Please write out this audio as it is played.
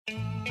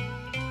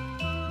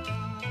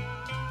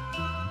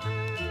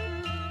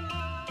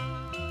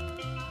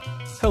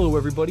Hello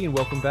everybody and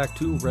welcome back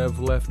to Rev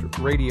Left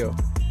Radio.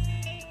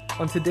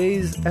 On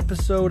today's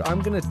episode, I'm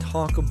going to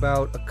talk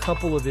about a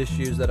couple of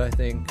issues that I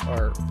think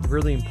are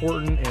really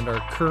important and are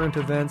current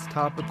events,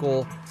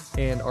 topical,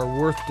 and are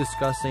worth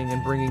discussing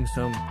and bringing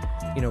some,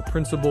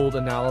 principled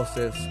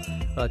analysis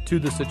to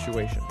the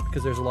situation,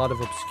 because there's a lot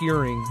of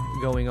obscuring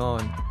going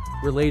on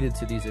related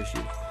to these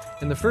issues.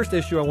 And the first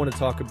issue I want to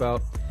talk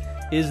about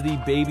is the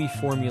baby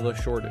formula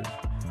shortage.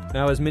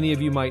 Now, as many of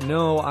you might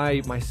know,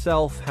 I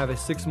myself have a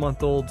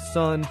 6-month-old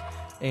son,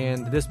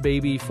 and this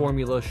baby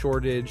formula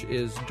shortage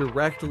is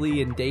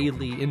directly and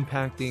daily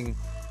impacting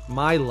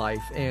my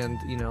life and,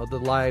 the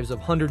lives of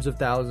hundreds of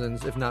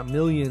thousands, if not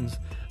millions,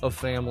 of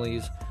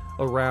families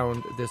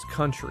around this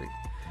country.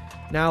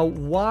 Now,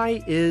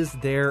 why is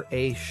there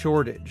a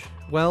shortage?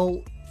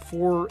 Well,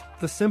 for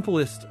the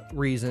simplest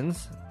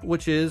reasons,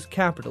 which is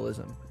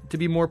capitalism. To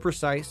be more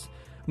precise,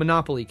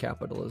 monopoly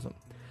capitalism.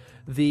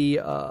 The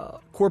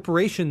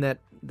corporation that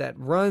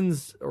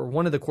runs, or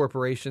one of the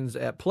corporations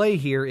at play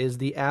here, is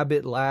the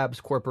Abbott Labs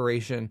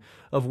Corporation,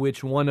 of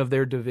which one of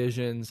their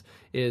divisions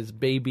is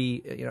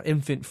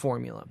infant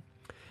formula.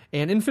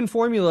 And infant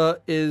formula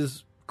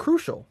is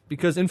crucial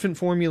because infant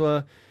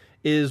formula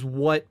is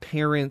what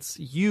parents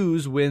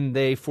use when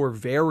they, for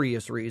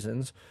various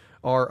reasons,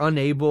 are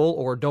unable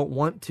or don't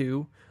want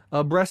to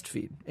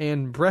breastfeed.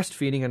 And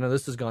breastfeeding, I know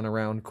this has gone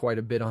around quite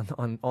a bit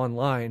on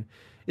online,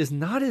 is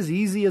not as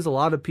easy as a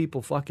lot of people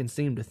fucking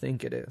seem to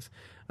think it is.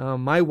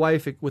 My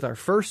wife, with our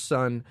first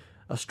son,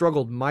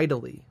 struggled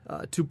mightily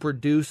to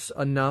produce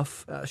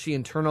enough. She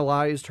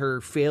internalized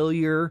her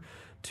failure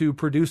to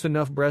produce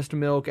enough breast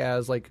milk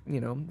as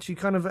she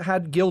kind of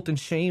had guilt and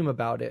shame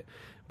about it.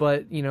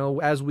 But,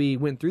 as we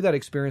went through that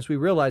experience, we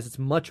realized it's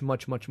much,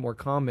 much, much more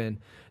common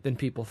than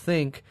people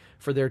think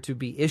for there to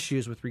be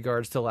issues with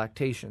regards to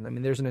lactation. I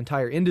mean, there's an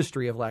entire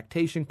industry of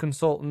lactation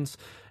consultants,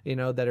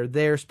 that are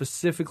there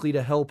specifically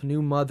to help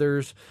new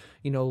mothers,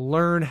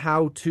 learn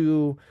how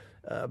to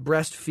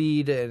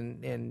breastfeed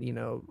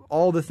and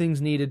all the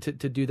things needed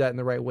to do that in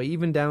the right way,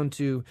 even down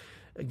to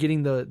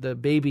getting the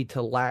baby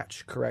to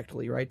latch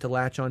correctly, right? To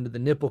latch onto the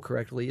nipple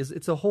correctly.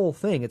 It's a whole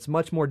thing. It's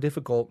much more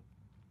difficult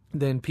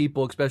than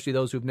people, especially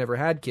those who've never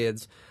had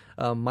kids,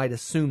 might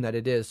assume that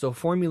it is. So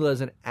formula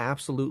is an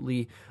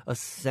absolutely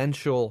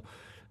essential,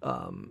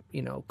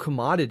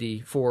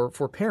 commodity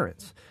for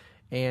parents.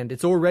 And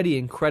it's already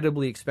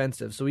incredibly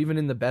expensive. So even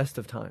in the best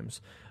of times,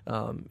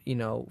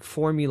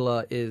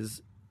 formula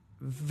is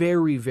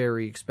very,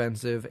 very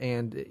expensive.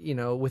 And,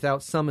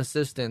 without some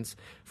assistance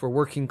for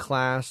working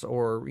class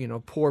or,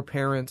 poor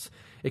parents,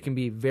 it can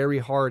be very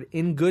hard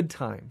in good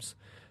times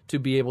to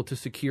be able to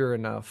secure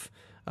enough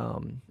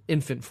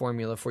infant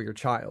formula for your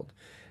child.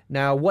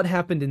 Now, what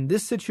happened in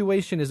this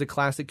situation is a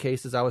classic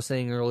case, as I was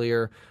saying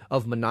earlier,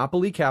 of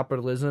monopoly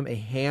capitalism. A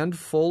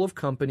handful of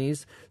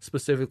companies,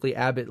 specifically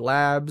Abbott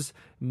Labs,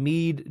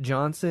 Mead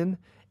Johnson,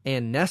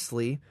 and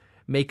Nestle,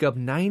 make up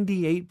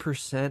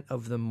 98%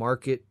 of the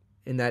market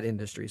in that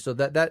industry. So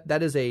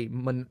that is a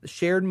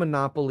shared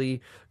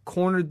monopoly,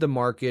 cornered the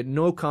market,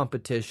 no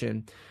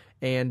competition,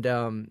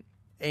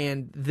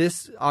 and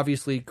this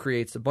obviously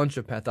creates a bunch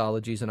of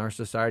pathologies in our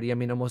society. I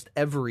mean, almost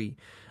every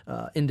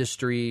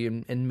industry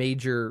and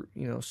major,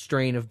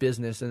 strain of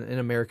business in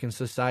American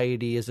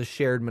society is a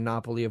shared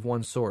monopoly of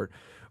one sort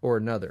or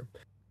another.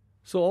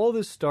 So all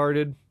this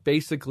started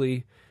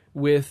basically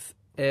with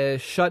a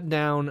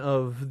shutdown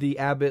of the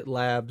Abbott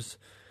Labs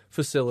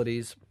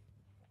facilities,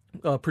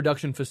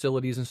 production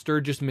facilities in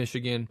Sturgis,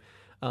 Michigan,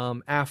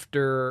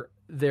 after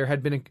there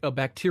had been a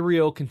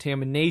bacterial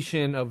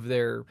contamination of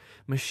their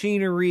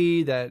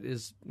machinery that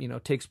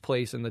takes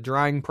place in the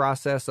drying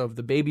process of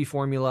the baby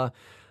formula.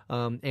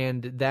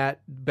 And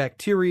that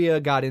bacteria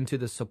got into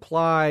the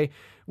supply,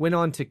 went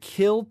on to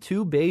kill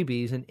 2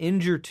 babies and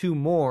injure 2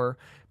 more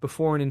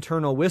before an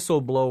internal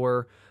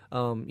whistleblower,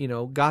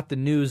 got the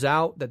news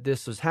out that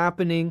this was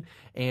happening,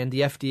 and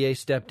the FDA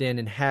stepped in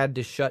and had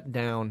to shut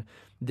down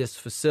this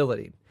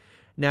facility.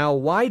 Now,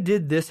 why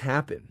did this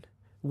happen?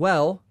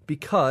 Well,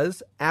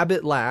 because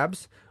Abbott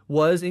Labs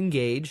was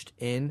engaged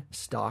in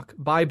stock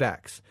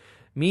buybacks,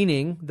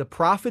 meaning the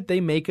profit they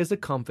make as a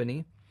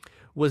company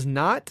was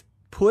not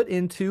put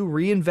into,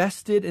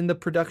 reinvested in the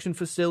production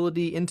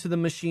facility, into the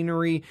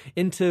machinery,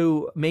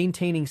 into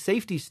maintaining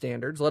safety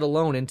standards, let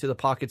alone into the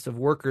pockets of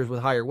workers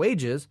with higher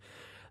wages.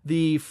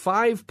 The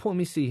let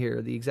me see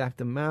here, the exact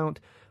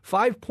amount,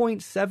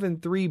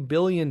 $5.73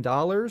 billion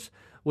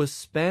was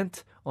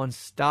spent on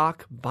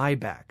stock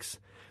buybacks.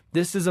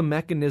 This is a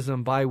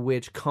mechanism by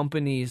which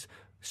companies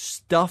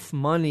stuff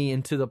money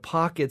into the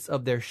pockets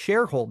of their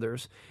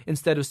shareholders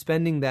instead of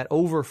spending that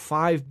over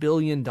 $5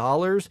 billion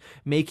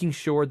making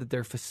sure that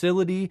their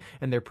facility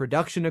and their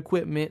production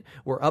equipment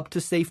were up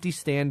to safety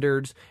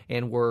standards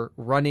and were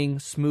running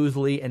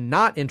smoothly and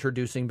not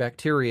introducing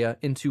bacteria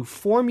into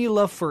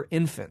formula for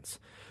infants.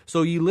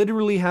 So you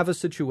literally have a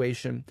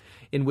situation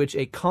in which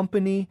a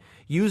company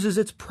uses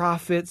its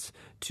profits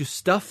to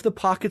stuff the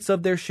pockets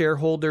of their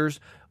shareholders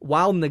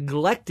while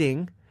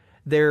neglecting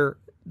their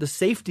the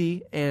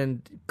safety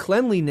and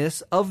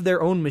cleanliness of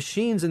their own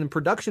machines and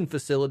production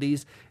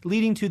facilities,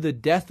 leading to the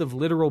death of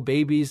literal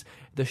babies,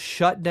 the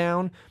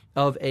shutdown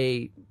of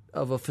a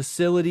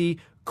facility,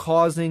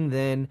 causing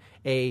then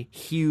a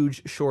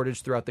huge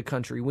shortage throughout the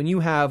country. When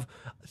you have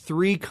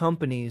 3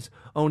 companies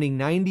owning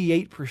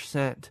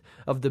 98%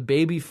 of the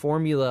baby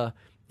formula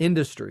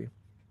industry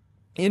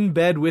in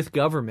bed with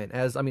government,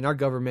 our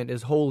government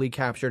is wholly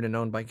captured and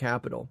owned by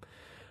capital.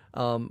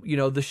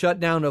 The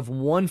shutdown of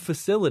one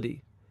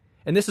facility.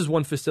 And this is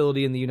one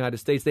facility in the United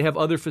States. They have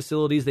other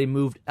facilities they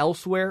moved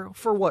elsewhere.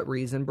 For what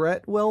reason,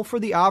 Brett? Well, for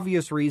the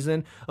obvious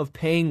reason of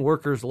paying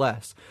workers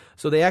less.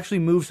 So they actually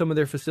moved some of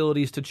their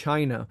facilities to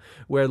China,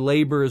 where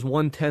labor is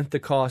 1/10 the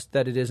cost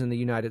that it is in the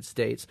United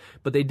States.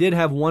 But they did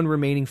have one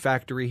remaining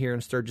factory here in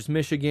Sturgis,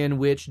 Michigan,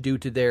 which, due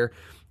to their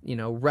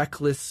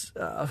reckless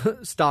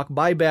stock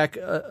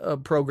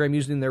buyback program,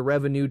 using their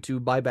revenue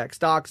to buy back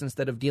stocks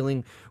instead of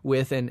dealing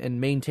with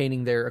and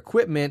maintaining their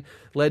equipment,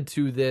 led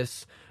to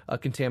this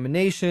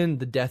contamination,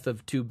 the death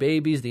of 2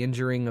 babies, the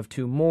injuring of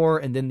 2 more,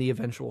 and then the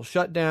eventual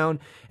shutdown.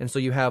 And so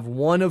you have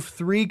one of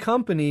 3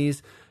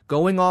 companies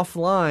going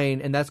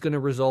offline, and that's going to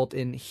result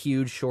in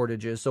huge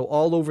shortages. So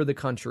all over the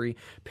country,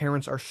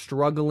 parents are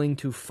struggling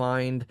to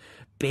find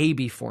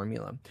baby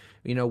formula.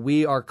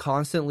 We are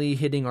constantly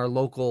hitting our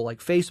local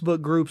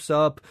Facebook groups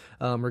up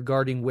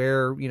regarding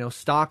where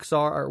stocks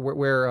are, or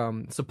where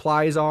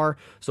supplies are.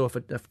 So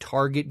if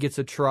Target gets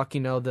a truck,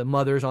 the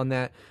mothers on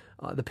that.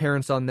 The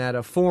parents on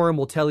that forum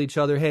will tell each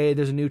other, hey,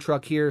 there's a new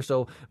truck here,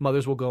 so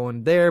mothers will go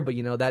in there, but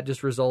that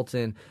just results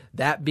in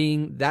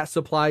that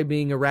supply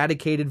being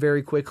eradicated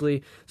very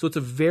quickly. So it's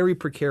a very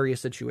precarious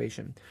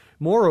situation.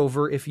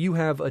 Moreover, if you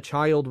have a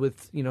child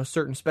with,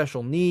 certain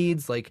special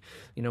needs,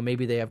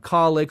 maybe they have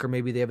colic or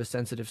maybe they have a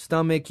sensitive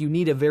stomach, you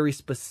need a very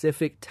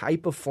specific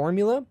type of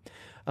formula.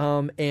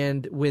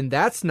 And when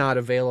that's not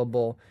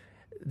available,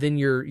 then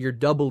you're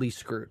doubly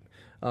screwed.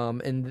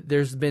 And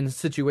there's been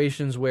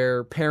situations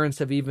where parents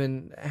have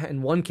even,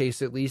 in one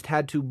case at least,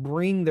 had to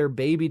bring their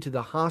baby to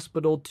the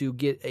hospital to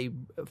get a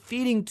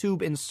feeding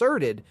tube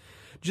inserted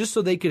just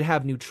so they could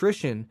have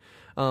nutrition,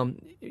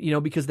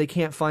 because they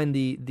can't find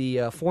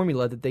the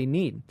formula that they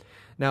need.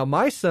 Now,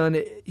 my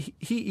son,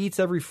 he eats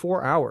every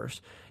 4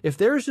 hours. If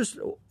there's just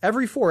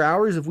every 4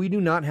 hours, if we do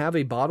not have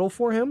a bottle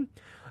for him,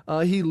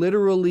 he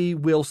literally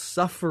will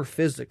suffer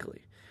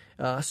physically.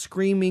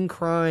 Screaming,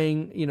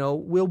 crying,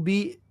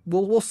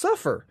 will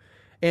suffer.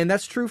 And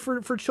that's true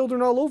for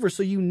children all over.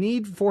 So you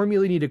need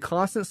formula, you need a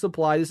constant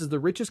supply. This is the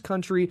richest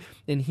country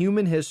in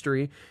human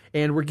history,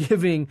 and we're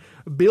giving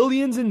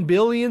billions and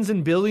billions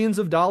and billions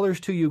of dollars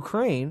to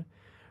Ukraine,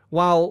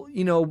 while,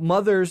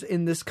 mothers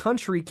in this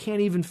country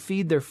can't even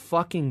feed their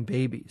fucking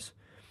babies.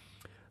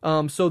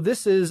 So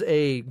this is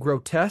a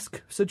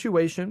grotesque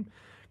situation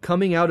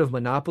coming out of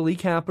monopoly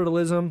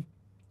capitalism,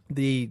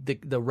 the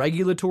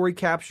regulatory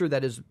capture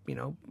that is,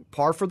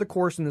 par for the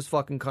course in this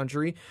fucking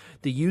country,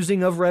 the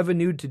using of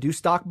revenue to do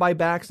stock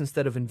buybacks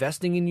instead of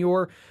investing in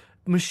your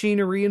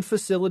machinery and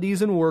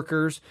facilities and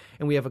workers.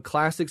 And we have a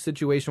classic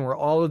situation where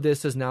all of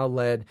this has now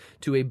led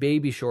to a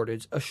baby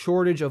shortage, a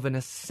shortage of an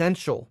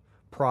essential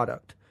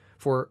product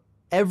for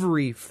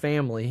every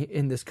family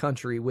in this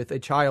country with a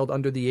child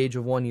under the age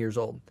of 1 year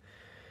old.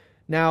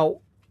 Now,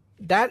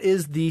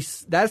 that's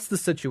the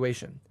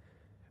situation.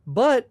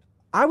 But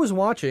I was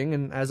watching,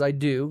 and as I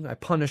do, I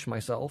punish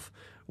myself,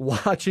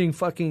 watching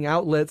fucking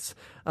outlets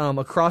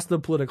across the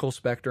political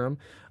spectrum,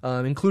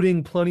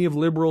 including plenty of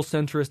liberal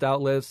centrist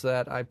outlets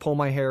that I pull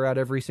my hair out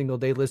every single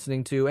day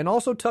listening to, and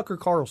also Tucker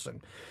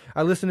Carlson.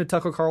 I listen to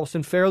Tucker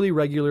Carlson fairly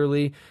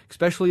regularly,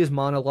 especially his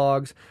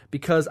monologues,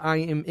 because I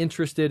am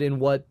interested in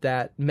what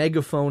that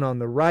megaphone on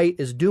the right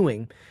is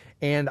doing.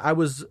 And I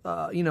was,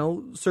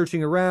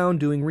 searching around,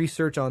 doing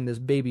research on this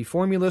baby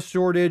formula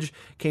shortage,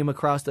 came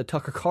across the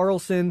Tucker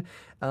Carlson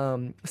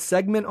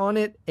segment on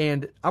it,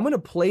 and I'm going to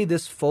play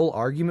this full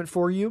argument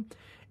for you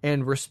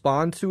and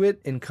respond to it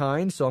in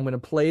kind. So I'm going to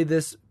play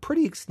this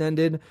pretty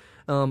extended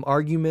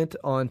argument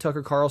on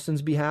Tucker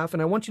Carlson's behalf,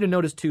 and I want you to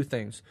notice 2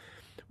 things.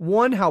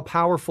 One, how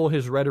powerful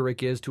his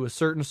rhetoric is to a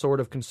certain sort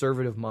of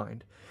conservative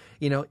mind.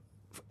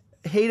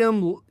 Hate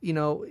him,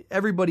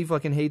 everybody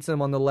fucking hates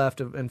him on the left,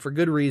 and for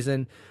good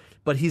reason.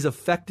 But he's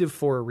effective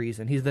for a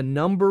reason. He's the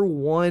number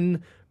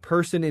 1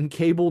 person in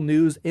cable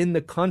news in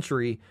the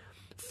country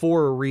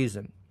for a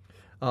reason.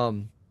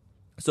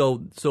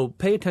 So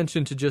pay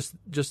attention to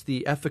just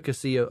the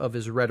efficacy of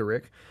his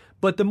rhetoric.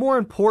 But the more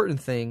important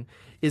thing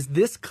is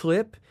this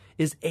clip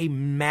is a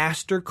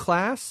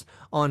masterclass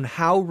on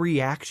how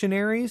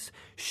reactionaries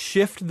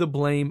shift the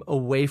blame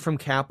away from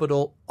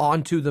capital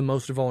onto the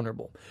most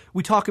vulnerable.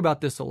 We talk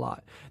about this a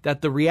lot,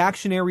 that the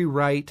reactionary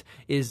right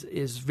is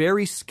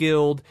very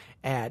skilled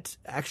at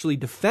actually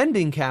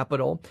defending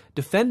capital,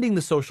 defending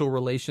the social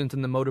relations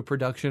and the mode of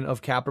production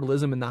of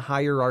capitalism and the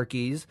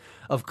hierarchies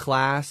of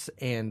class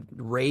and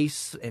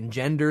race and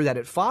gender that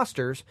it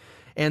fosters.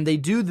 And they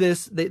do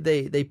this,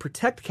 they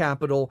protect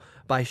capital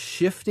by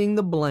shifting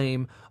the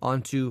blame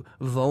onto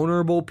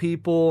vulnerable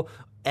people,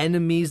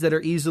 enemies that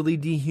are easily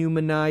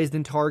dehumanized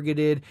and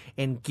targeted,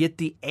 and get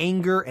the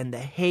anger and the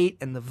hate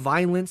and the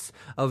violence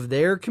of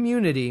their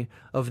community,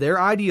 of their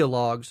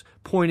ideologues,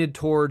 pointed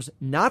towards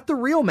not the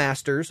real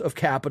masters of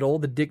capital,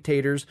 the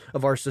dictators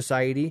of our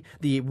society,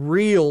 the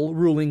real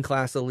ruling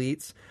class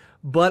elites,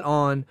 but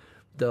on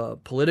the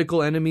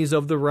political enemies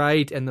of the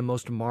right and the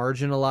most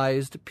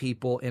marginalized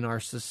people in our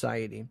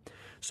society.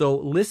 So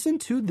listen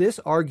to this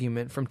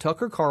argument from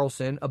Tucker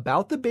Carlson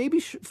about the baby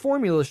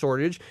formula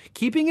shortage,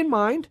 keeping in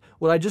mind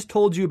what I just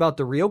told you about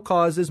the real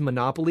causes,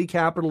 monopoly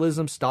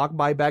capitalism, stock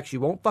buybacks.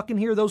 You won't fucking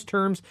hear those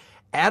terms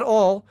at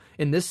all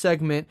in this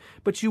segment,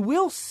 but you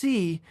will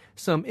see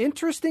some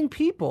interesting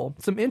people,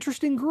 some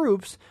interesting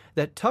groups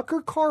that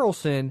Tucker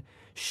Carlson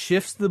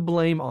shifts the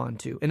blame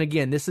onto. And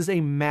again, this is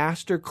a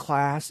master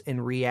class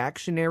in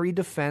reactionary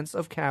defense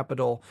of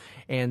capital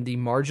and the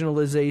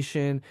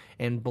marginalization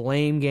and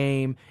blame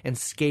game and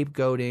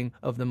scapegoating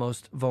of the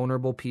most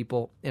vulnerable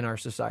people in our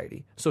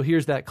society. So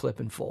here's that clip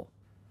in full.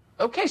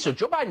 Okay, so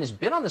Joe Biden has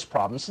been on this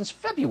problem since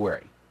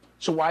February.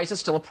 So why is it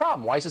still a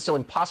problem? Why is it still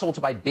impossible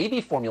to buy baby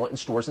formula in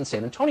stores in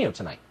San Antonio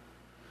tonight?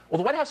 Well,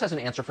 the White House has an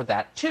answer for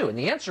that, too. And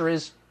the answer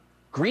is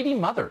greedy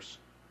mothers.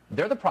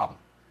 They're the problem.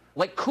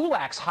 Like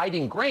kulaks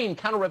hiding grain,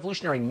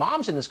 counter-revolutionary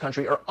moms in this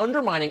country are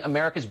undermining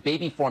America's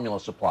baby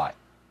formula supply.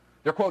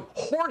 They're, quote,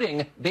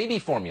 hoarding baby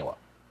formula.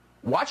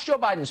 Watch Joe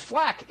Biden's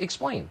flack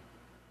explain.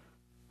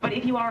 But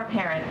if you are a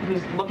parent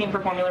who's looking for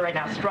formula right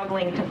now,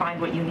 struggling to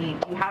find what you need,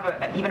 do you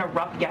have even a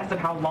rough guess of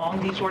how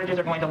long these shortages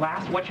are going to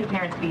last? What should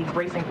parents be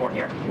bracing for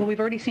here? Well,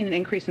 we've already seen an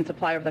increase in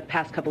supply over the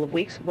past couple of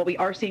weeks. What we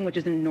are seeing, which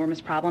is an enormous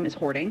problem, is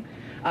hoarding.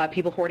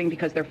 People hoarding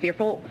because they're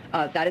fearful.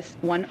 That is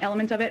one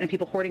element of it. And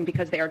people hoarding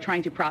because they are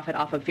trying to profit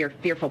off of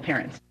fearful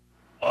parents.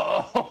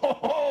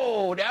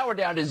 Oh, now we're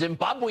down to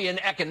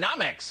Zimbabwean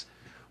economics.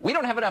 We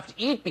don't have enough to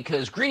eat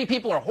because greedy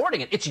people are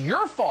hoarding it. It's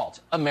your fault,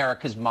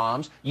 America's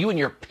moms, you and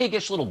your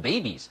piggish little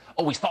babies,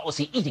 always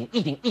thoughtlessly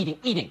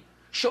eating.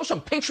 Show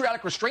some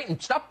patriotic restraint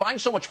and stop buying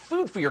so much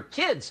food for your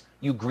kids,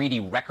 you greedy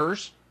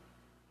wreckers.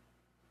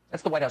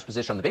 That's the White House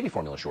position on the baby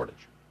formula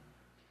shortage.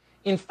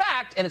 In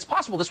fact, and it's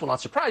possible this will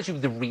not surprise you,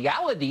 the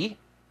reality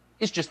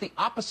is just the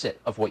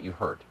opposite of what you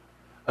heard.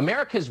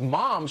 America's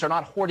moms are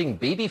not hoarding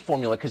baby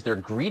formula because they're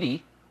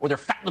greedy or their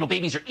fat little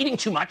babies are eating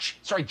too much.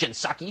 Sorry, Jen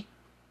Psaki.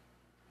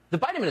 The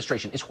Biden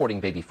administration is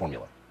hoarding baby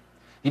formula.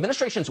 The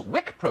administration's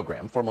WIC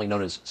program, formerly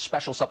known as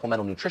Special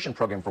Supplemental Nutrition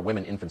Program for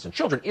Women, Infants, and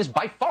Children, is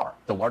by far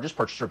the largest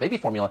purchaser of baby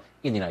formula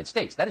in the United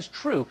States. That is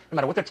true no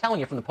matter what they're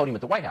telling you from the podium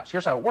at the White House.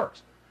 Here's how it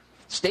works.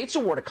 States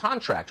award a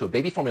contract to a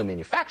baby formula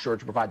manufacturer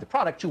to provide the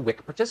product to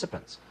WIC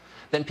participants.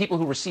 Then people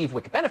who receive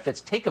WIC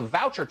benefits take a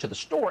voucher to the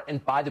store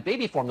and buy the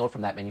baby formula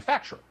from that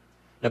manufacturer.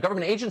 Now,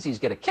 government agencies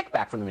get a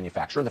kickback from the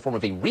manufacturer in the form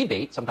of a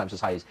rebate, sometimes as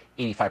high as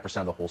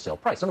 85% of the wholesale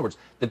price. In other words,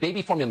 the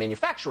baby formula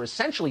manufacturer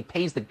essentially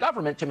pays the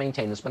government to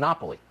maintain this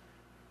monopoly.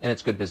 And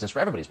it's good business for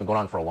everybody. It's been going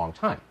on for a long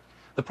time.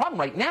 The problem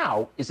right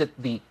now is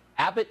that the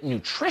Abbott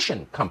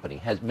Nutrition Company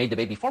has made the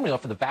baby formula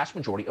for the vast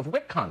majority of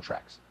WIC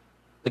contracts.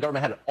 The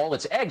government had all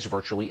its eggs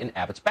virtually in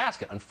Abbott's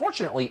basket.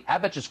 Unfortunately,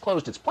 Abbott just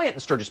closed its plant in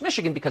Sturgis,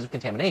 Michigan because of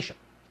contamination.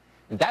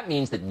 And that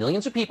means that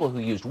millions of people who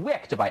used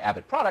WIC to buy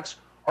Abbott products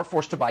are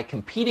forced to buy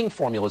competing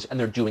formulas, and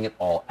they're doing it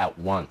all at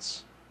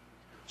once.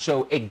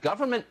 So a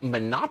government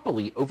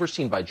monopoly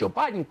overseen by Joe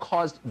Biden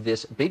caused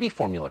this baby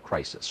formula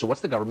crisis. So what's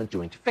the government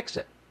doing to fix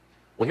it?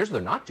 Well, here's what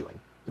they're not doing.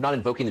 They're not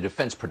invoking the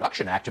Defense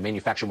Production Act to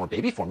manufacture more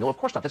baby formula. Of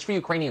course not. That's for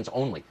Ukrainians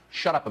only.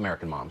 Shut up,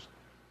 American moms.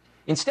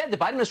 Instead, the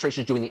Biden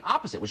administration is doing the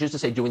opposite, which is to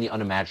say doing the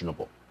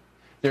unimaginable.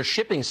 They're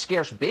shipping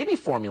scarce baby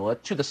formula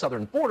to the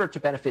southern border to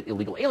benefit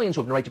illegal aliens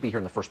who have no right to be here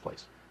in the first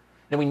place.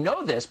 Now, we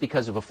know this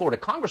because of a Florida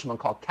congresswoman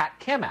called Kat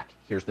Kamak.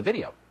 Here's the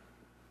video.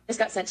 This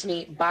got sent to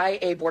me by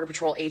a Border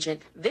Patrol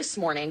agent this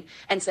morning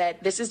and said,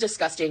 this is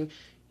disgusting.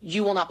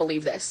 You will not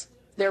believe this.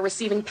 They're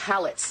receiving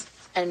pallets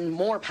and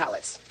more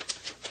pallets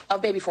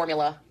of baby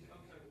formula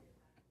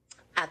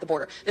at the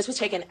border. This was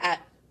taken at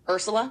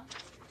Ursula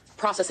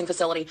processing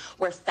facility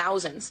where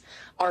thousands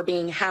are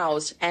being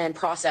housed and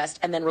processed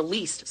and then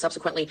released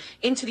subsequently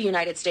into the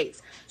United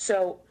States.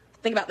 So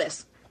think about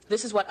this.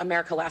 This is what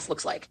America Last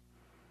looks like.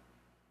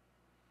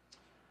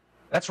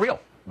 That's real,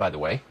 by the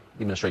way.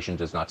 The administration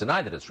does not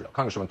deny that it's real.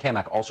 Congresswoman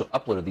Kamak also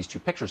uploaded these two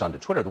pictures onto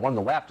Twitter. The one on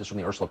the left is from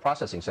the Ursula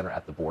Processing Center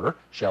at the border,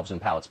 shelves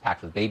and pallets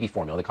packed with baby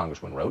formula, the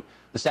congresswoman wrote.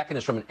 The second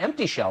is from an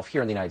empty shelf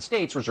here in the United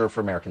States reserved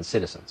for American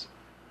citizens.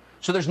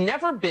 So there's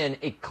never been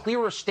a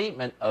clearer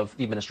statement of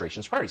the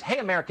administration's priorities. Hey,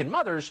 American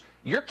mothers,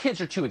 your kids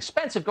are too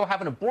expensive. Go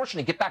have an abortion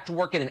and get back to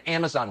work in an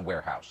Amazon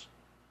warehouse.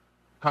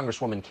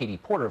 Congresswoman Katie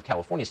Porter of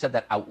California said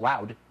that out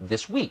loud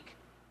this week.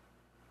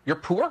 You're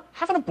poor?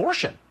 Have an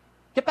abortion.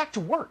 Get back to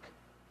work.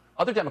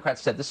 Other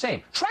Democrats said the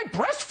same. Try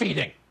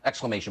breastfeeding!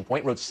 Exclamation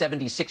point, wrote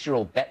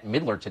 76-year-old Bette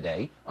Midler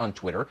today on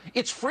Twitter.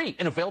 It's free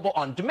and available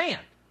on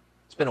demand.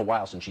 It's been a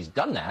while since she's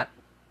done that,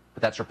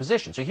 but that's her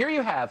position. So here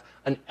you have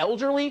an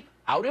elderly,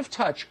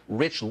 out-of-touch,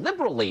 rich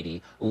liberal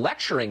lady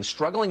lecturing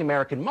struggling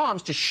American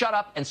moms to shut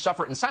up and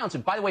suffer in silence.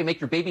 And by the way, make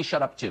your baby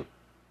shut up too.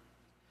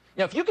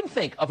 Now, if you can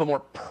think of a more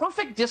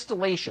perfect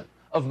distillation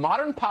of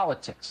modern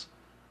politics,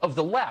 of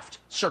the left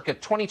circa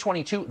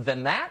 2022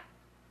 than that,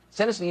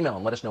 send us an email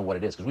and let us know what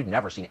it is, because we've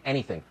never seen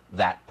anything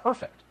that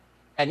perfect.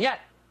 And yet,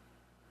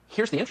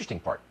 here's the interesting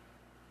part.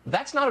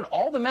 That's not at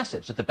all the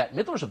message that the Bette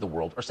Midlers of the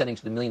world are sending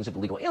to the millions of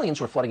illegal aliens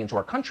who are flooding into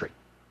our country.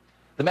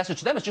 The message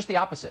to them is just the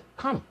opposite.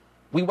 Come.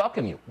 We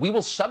welcome you. We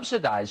will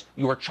subsidize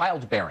your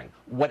childbearing,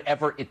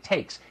 whatever it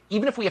takes.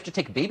 Even if we have to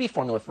take baby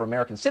formula for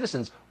American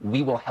citizens,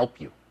 we will help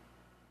you.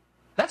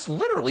 That's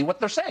literally what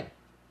they're saying.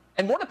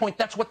 And more to the point,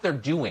 that's what they're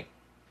doing.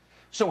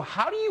 So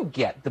how do you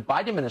get the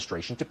Biden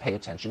administration to pay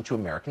attention to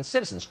American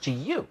citizens, to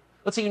you?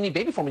 Let's say you need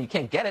baby formula, you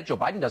can't get it. Joe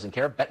Biden doesn't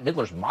care. Bette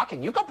Midler's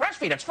mocking you. Go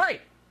breastfeed, it's free.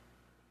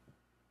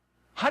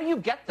 How do you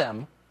get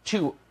them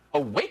to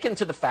awaken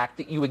to the fact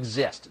that you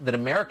exist, that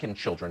American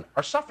children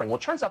are suffering? Well,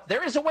 it turns out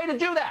there is a way to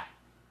do that.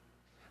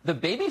 The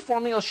baby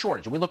formula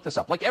shortage, and we looked this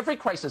up, like every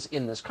crisis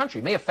in this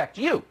country may affect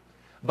you,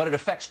 but it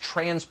affects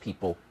trans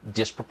people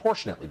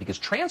disproportionately, because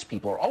trans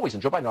people are always,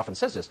 and Joe Biden often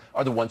says this,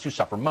 are the ones who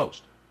suffer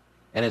most.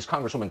 And as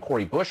Congresswoman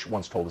Cori Bush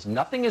once told us,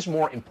 nothing is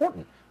more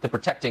important than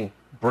protecting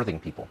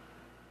birthing people.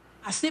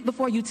 I sit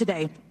before you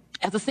today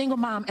as a single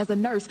mom, as a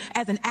nurse,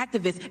 as an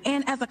activist,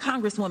 and as a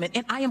congresswoman,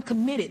 and I am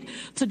committed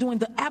to doing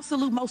the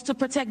absolute most to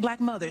protect black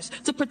mothers,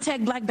 to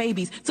protect black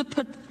babies, to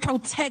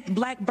protect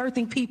black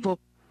birthing people.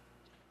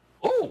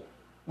 Ooh.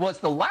 Well, it's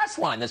the last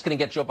line that's going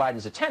to get Joe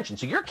Biden's attention.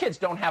 So your kids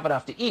don't have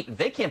enough to eat.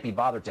 They can't be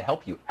bothered to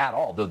help you at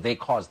all, though they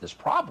caused this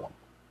problem.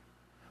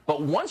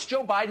 But once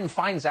Joe Biden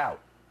finds out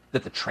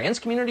that the trans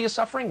community is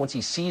suffering, once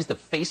he sees the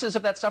faces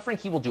of that suffering,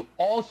 he will do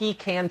all he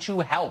can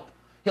to help.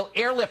 He'll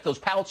airlift those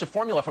pallets of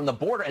formula from the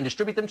border and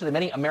distribute them to the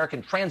many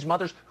American trans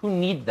mothers who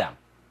need them.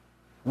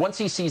 Once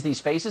he sees these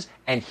faces,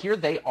 and here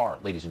they are,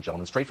 ladies and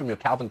gentlemen, straight from your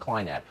Calvin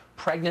Klein ad,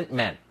 pregnant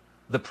men.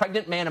 The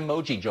pregnant man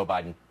emoji, Joe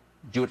Biden.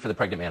 Do it for the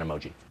pregnant man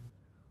emoji.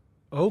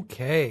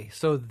 Okay,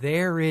 so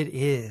there it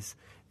is.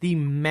 The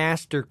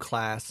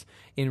masterclass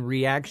in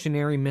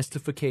reactionary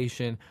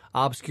mystification,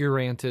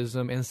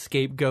 obscurantism, and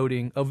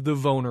scapegoating of the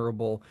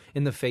vulnerable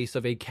in the face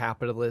of a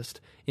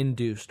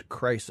capitalist-induced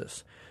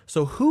crisis.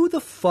 So who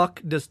the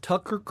fuck does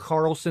Tucker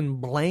Carlson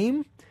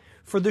blame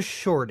for the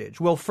shortage?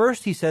 Well,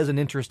 first he says an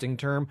interesting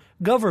term,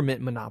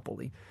 government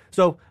monopoly.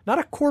 So not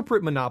a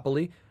corporate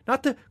monopoly,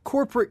 not the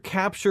corporate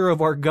capture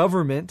of our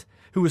government,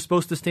 who is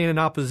supposed to stand in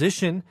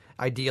opposition,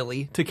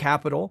 ideally, to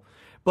capital,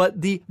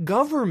 but the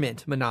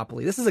government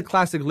monopoly. This is a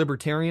classic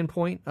libertarian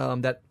point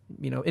that,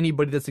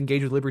 anybody that's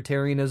engaged with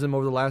libertarianism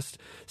over the last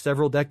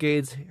several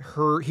decades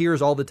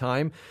hears all the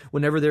time.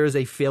 Whenever there is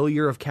a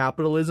failure of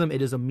capitalism,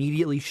 it is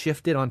immediately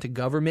shifted onto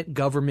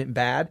government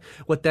bad.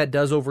 What that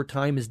does over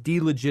time is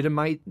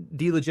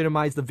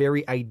delegitimize the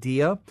very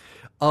idea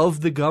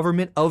of the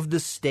government, of the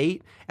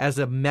state, as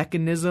a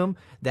mechanism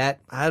that,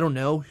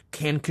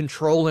 can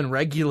control and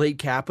regulate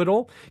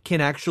capital, can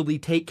actually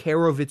take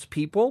care of its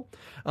people.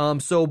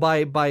 So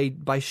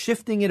by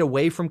shifting it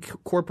away from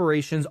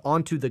corporations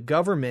onto the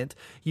government,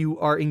 you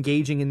are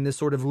engaging in this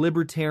sort of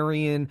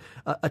libertarian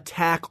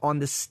attack on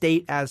the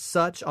state as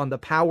such, on the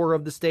power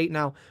of the state.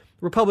 Now,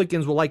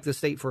 Republicans will like the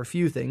state for a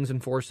few things,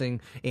 enforcing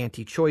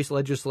anti-choice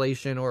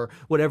legislation or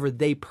whatever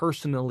they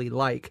personally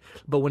like.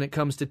 But when it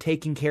comes to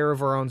taking care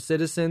of our own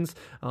citizens,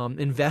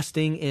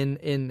 investing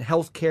in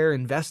health care,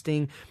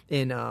 investing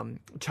in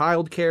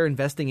child care,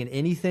 investing in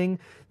anything,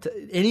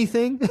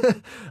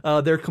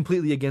 they're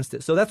completely against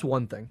it. So that's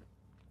one thing,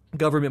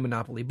 government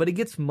monopoly. But it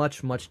gets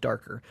much, much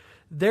darker.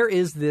 There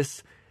is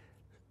this,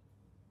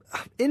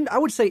 I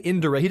would say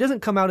indirect. He doesn't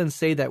come out and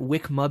say that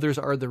WIC mothers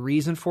are the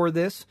reason for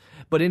this,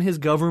 but in his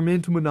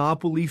government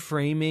monopoly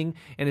framing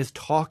and is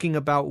talking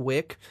about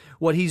WIC,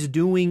 what he's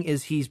doing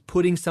is he's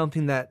putting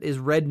something that is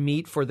red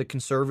meat for the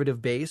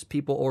conservative base.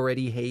 People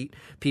already hate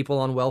people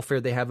on welfare.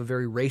 They have a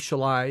very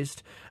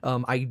racialized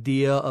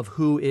idea of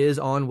who is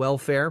on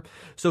welfare.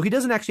 So he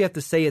doesn't actually have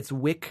to say it's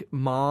WIC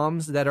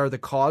moms that are the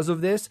cause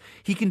of this.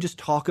 He can just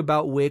talk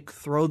about WIC,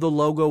 throw the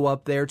logo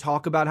up there,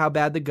 talk about how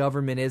bad the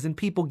government is, and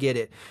people get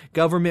it.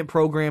 Government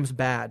programs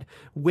bad.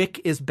 WIC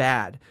is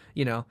bad,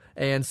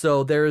 and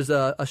so there's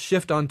a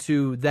shift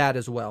onto that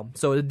as well.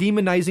 So a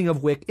demonizing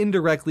of WIC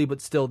indirectly, but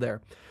still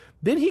there.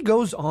 Then he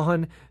goes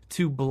on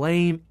to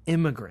blame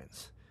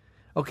immigrants.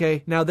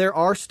 Okay, now there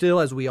are still,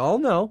 as we all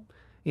know,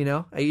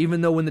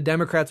 even though when the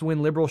Democrats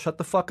win, liberals shut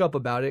the fuck up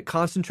about it,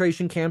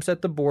 concentration camps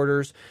at the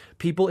borders,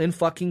 people in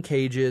fucking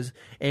cages,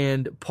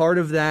 and part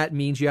of that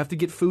means you have to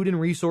get food and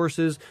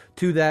resources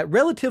to that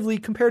relatively,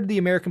 compared to the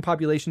American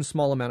population,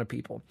 small amount of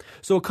people.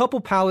 So a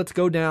couple pallets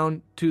go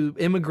down to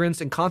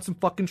immigrants and constant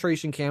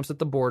concentration camps at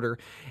the border,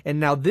 and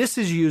now this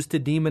is used to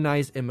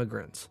demonize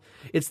immigrants.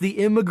 It's the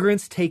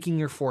immigrants taking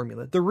your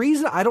formula. The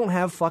reason I don't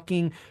have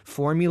fucking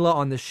formula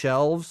on the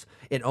shelves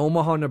in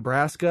Omaha,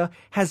 Nebraska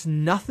has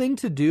nothing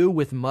to do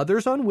with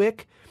mothers on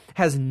WIC,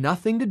 has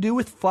nothing to do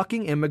with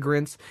fucking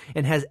immigrants,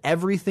 and has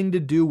everything to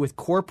do with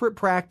corporate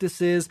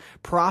practices,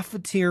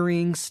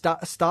 profiteering,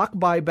 stock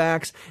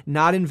buybacks,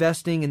 not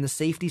investing in the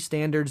safety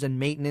standards and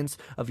maintenance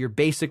of your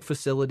basic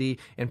facility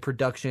and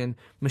production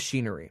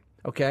machinery.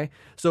 Okay?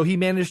 So he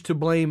managed to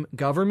blame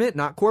government,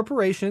 not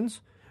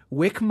corporations,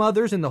 WIC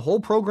mothers in the whole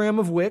program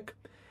of WIC,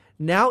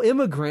 now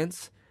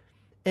immigrants.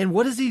 And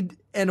what is he?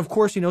 And of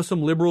course,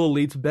 some liberal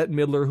elites, Bette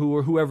Midler,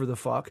 or whoever the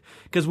fuck,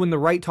 because when the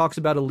right talks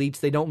about elites,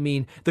 they don't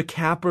mean the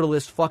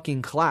capitalist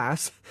fucking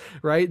class,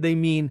 right? They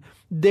mean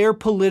their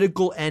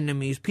political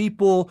enemies,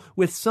 people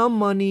with some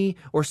money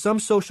or some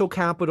social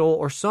capital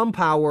or some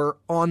power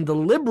on the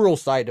liberal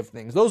side of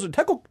things. Those are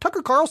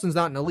Tucker Carlson's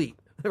not an elite,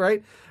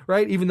 right?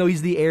 Right? Even though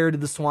he's the heir to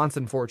the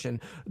Swanson fortune.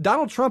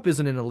 Donald Trump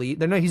isn't an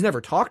elite. He's never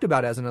talked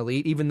about as an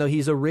elite, even though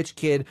he's a rich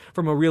kid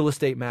from a real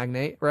estate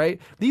magnate, right?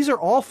 These are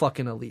all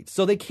fucking elites.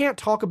 So they can't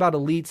talk about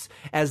elites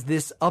as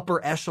this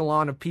upper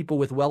echelon of people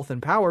with wealth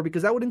and power,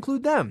 because that would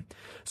include them.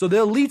 So the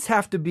elites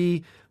have to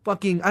be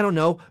fucking, I don't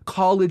know,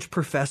 college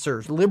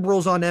professors,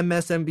 liberals on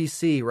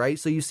MSNBC, right?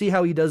 So you see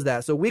how he does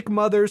that. So WIC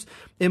mothers,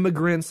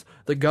 immigrants,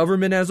 the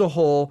government as a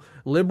whole,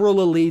 liberal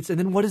elites, and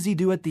then what does he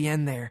do at the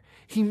end there?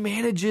 He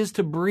manages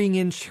to bring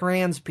in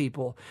trans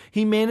people.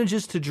 He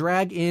manages to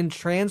drag in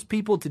trans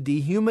people to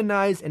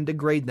dehumanize and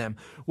degrade them.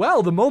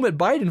 Well, the moment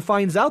Biden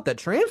finds out that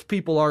trans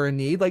people are in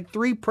need, like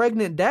 3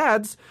 pregnant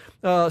dads,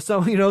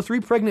 3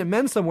 pregnant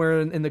men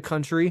somewhere in the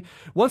country,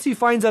 once he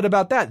finds out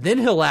about that, then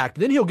he'll act.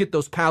 Then he'll get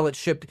those pallets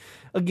shipped.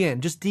 Again,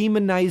 just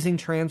demonizing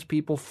trans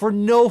people for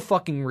no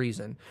fucking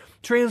reason.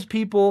 Trans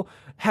people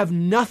have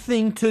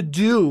nothing to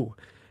do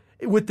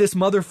with this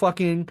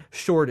motherfucking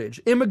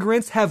shortage.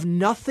 Immigrants have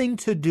nothing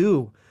to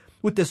do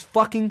with this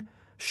fucking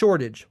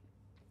shortage.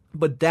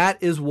 But that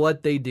is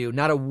what they do.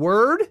 Not a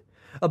word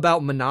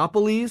about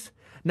monopolies.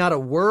 Not a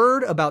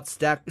word about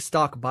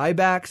stock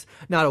buybacks.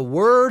 Not a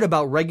word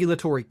about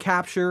regulatory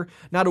capture.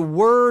 Not a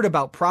word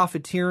about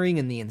profiteering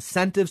and the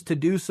incentives to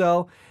do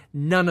so.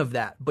 None of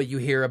that. But you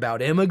hear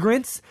about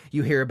immigrants.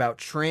 You hear about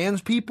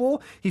trans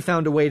people. He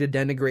found a way to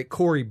denigrate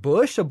Cori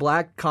Bush, a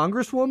black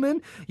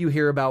congresswoman. You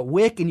hear about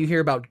WIC, and you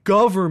hear about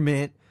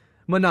government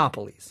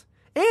monopolies.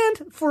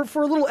 And for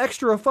a little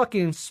extra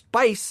fucking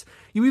spice,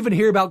 you even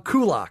hear about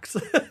kulaks.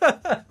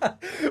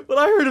 When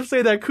I heard him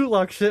say that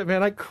kulak shit,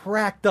 man, I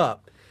cracked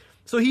up.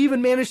 So he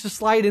even managed to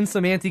slide in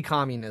some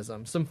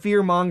anti-communism, some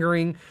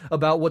fear-mongering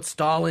about what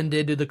Stalin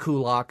did to the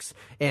kulaks,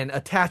 and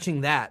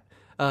attaching that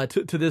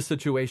to this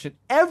situation.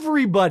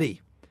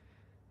 Everybody,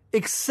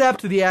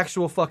 except the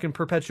actual fucking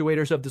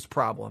perpetuators of this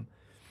problem,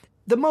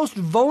 the most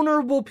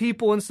vulnerable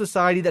people in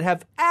society that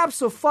have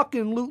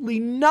absolutely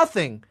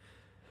nothing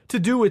to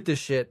do with this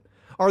shit,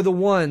 are the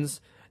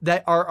ones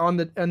that are on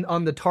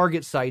the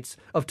target sites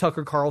of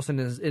Tucker Carlson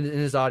and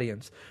his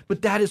audience.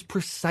 But that is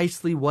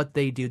precisely what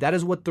they do. That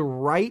is what the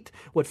right,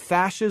 what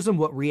fascism,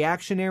 what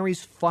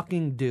reactionaries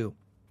fucking do.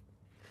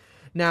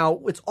 Now,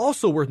 it's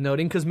also worth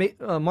noting, because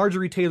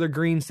Marjorie Taylor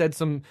Greene said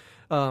some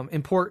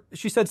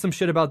she said some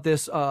shit about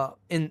this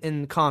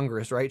in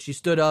Congress, right? She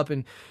stood up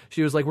and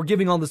she was like, we're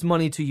giving all this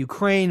money to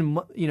Ukraine,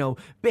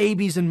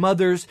 babies and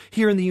mothers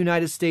here in the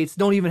United States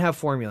don't even have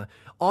formula.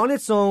 On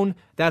its own,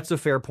 that's a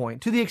fair point.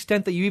 To the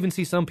extent that you even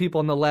see some people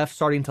on the left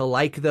starting to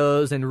like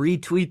those and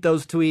retweet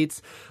those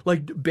tweets.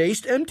 Like,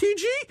 based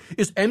MTG?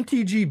 Is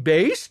MTG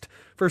based?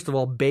 First of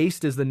all,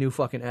 based is the new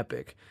fucking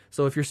epic.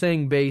 So if you're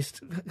saying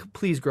based,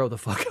 please grow the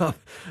fuck up.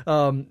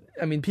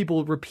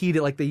 People repeat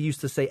it like they used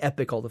to say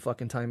epic all the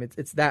fucking time.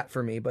 It's that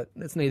for me, but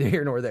it's neither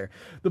here nor there.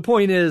 The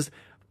point is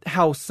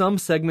how some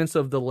segments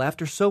of the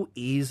left are so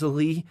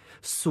easily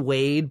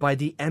swayed by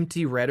the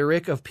empty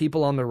rhetoric of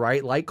people on the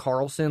right, like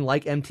Carlson,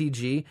 like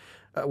MTG,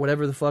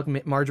 whatever the fuck,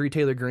 Marjorie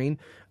Taylor Greene.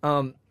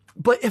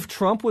 But if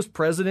Trump was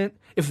president,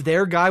 if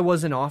their guy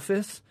was in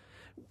office,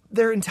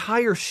 their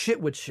entire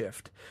shit would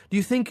shift. Do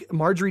you think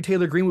Marjorie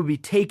Taylor Greene would be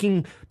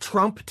taking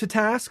Trump to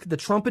task, the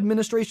Trump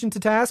administration to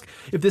task,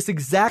 if this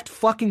exact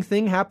fucking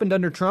thing happened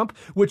under Trump,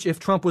 which if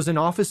Trump was in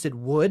office, it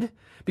would?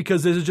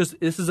 Because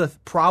this is a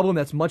problem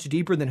that's much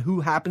deeper than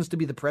who happens to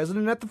be the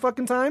president at the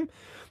fucking time?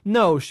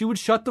 No, she would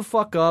shut the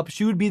fuck up.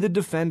 She would be the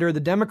defender. The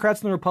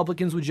Democrats and the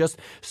Republicans would just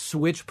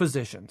switch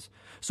positions.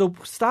 So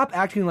stop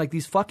acting like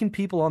these fucking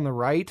people on the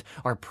right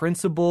are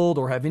principled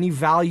or have any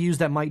values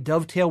that might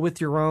dovetail with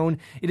your own.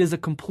 It is a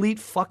complete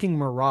fucking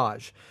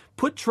mirage.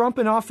 Put Trump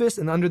in office,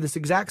 and under this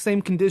exact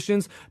same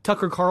conditions,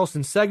 Tucker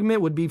Carlson's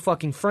segment would be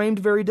fucking framed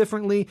very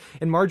differently,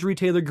 and Marjorie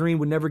Taylor Greene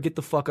would never get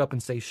the fuck up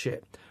and say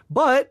shit.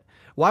 But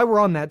while we're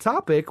on that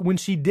topic, when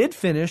she did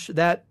finish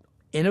that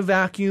in a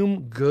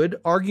vacuum good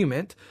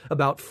argument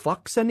about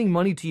fuck sending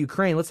money to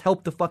Ukraine, let's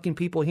help the fucking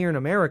people here in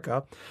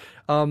America,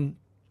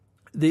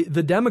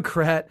 the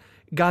Democrat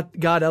got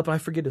up, and I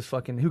forget his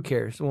fucking, who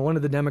cares? Well, one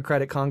of the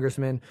Democratic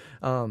congressmen,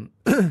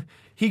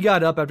 he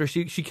got up after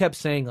she kept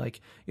saying,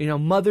 like,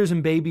 mothers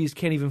and babies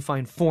can't even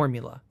find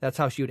formula. That's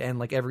how she would end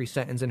like every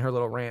sentence in her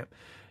little rant.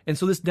 And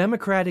so this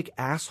Democratic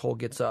asshole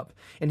gets up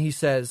and he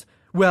says,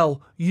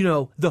 well,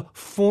 the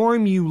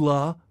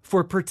formula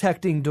for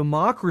protecting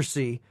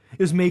democracy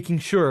is making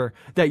sure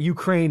that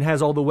Ukraine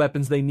has all the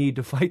weapons they need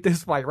to fight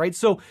this fight, right?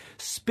 So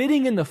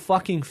spitting in the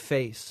fucking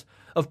face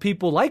of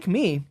people like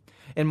me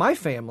and my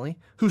family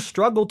who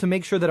struggle to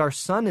make sure that our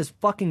son is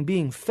fucking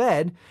being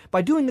fed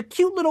by doing a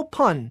cute little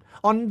pun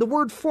on the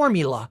word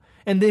formula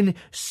and then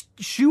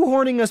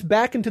shoehorning us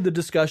back into the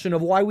discussion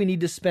of why we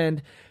need to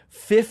spend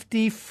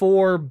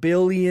 $54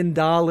 billion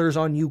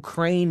on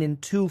Ukraine in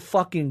 2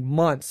 fucking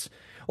months,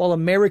 while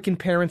American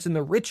parents in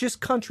the richest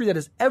country that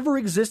has ever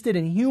existed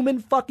in human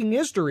fucking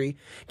history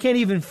can't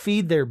even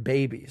feed their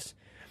babies.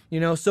 You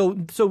know,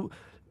 so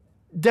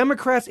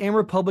Democrats and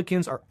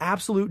Republicans are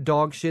absolute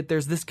dog shit.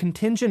 There's this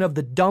contingent of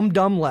the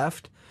dumb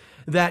left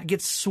that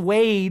gets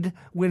swayed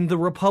when the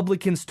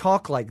Republicans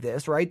talk like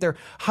this, right? They're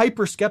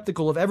hyper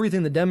skeptical of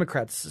everything the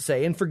Democrats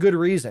say, and for good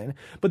reason.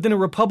 But then a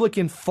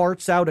Republican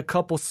farts out a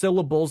couple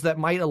syllables that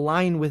might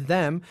align with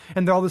them,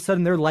 and all of a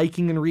sudden they're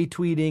liking and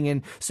retweeting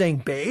and saying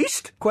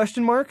based? ?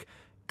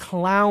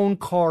 Clown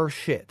car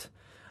shit.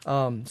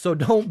 So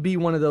don't be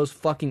one of those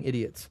fucking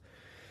idiots.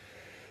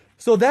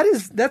 So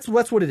that's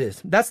what it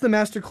is. That's the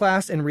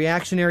masterclass in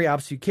reactionary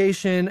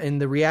obfuscation and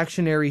the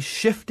reactionary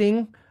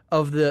shifting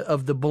of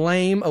the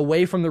blame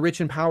away from the rich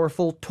and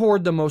powerful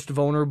toward the most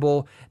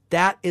vulnerable.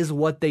 That is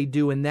what they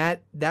do. And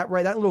that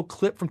little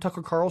clip from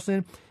Tucker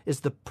Carlson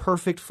is the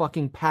perfect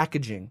fucking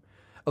packaging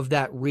of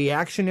that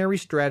reactionary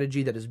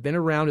strategy that has been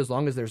around as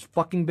long as there's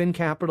fucking been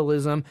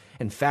capitalism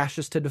and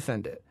fascists to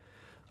defend it.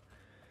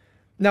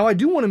 Now, I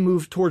do want to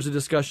move towards a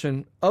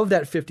discussion of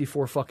that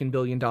 $54 fucking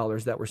billion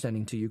that we're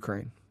sending to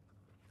Ukraine.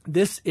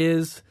 This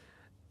is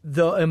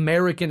the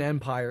American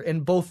empire,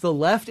 and both the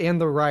left and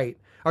the right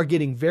are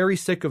getting very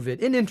sick of it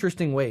in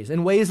interesting ways,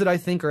 in ways that I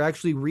think are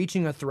actually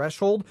reaching a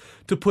threshold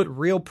to put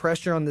real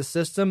pressure on the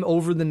system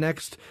over the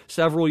next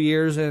several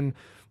years and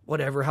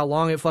whatever, how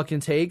long it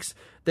fucking takes.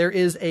 There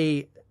is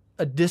a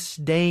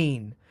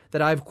disdain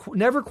that I've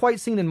never quite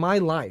seen in my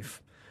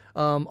life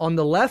on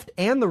the left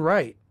and the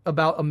right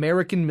about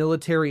American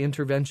military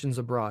interventions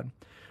abroad.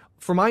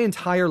 For my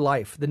entire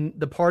life,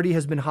 the party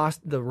has been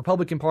the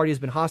Republican Party has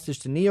been hostage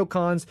to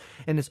neocons,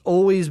 and it's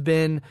always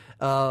been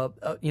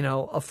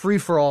a free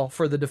for all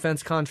for the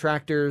defense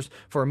contractors,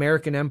 for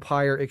American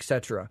empire,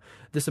 etc.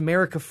 This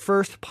America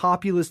First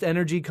populist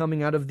energy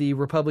coming out of the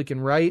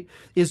Republican right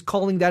is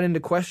calling that into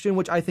question,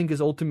 which I think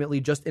is ultimately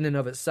just in and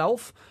of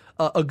itself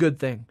a good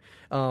thing.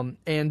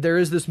 And there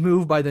is this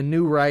move by the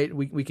new right.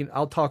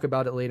 I'll talk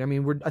about it later. I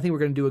mean, I think we're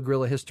going to do a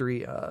guerrilla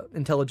history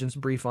intelligence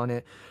brief on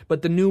it.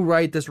 But the new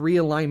right, this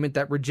realignment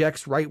that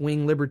rejects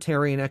right-wing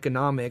libertarian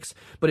economics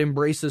but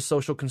embraces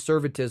social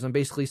conservatism,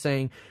 basically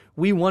saying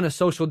we want a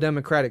social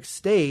democratic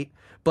state,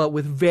 but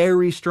with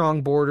very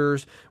strong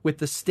borders, with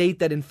the state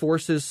that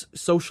enforces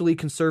socially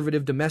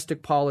conservative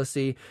domestic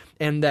policy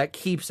and that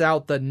keeps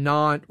out the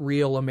not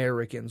real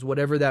Americans,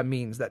 whatever that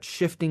means, that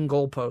shifting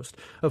goalpost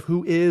of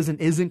who is and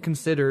isn't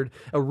considered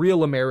a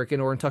real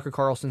American, or in Tucker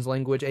Carlson's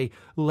language, a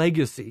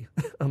legacy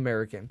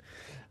American.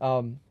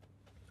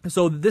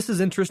 So this is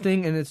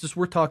interesting, and it's just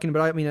worth talking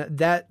about. I mean,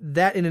 that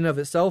in and of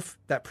itself,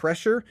 that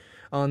pressure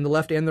on the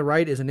left and the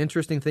right is an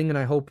interesting thing, and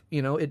I hope,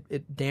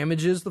 it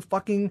damages the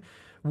fucking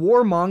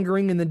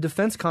warmongering and the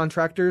defense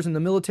contractors and the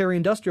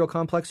military-industrial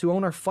complex who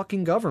own our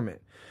fucking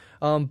government.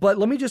 But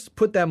let me just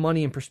put that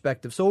money in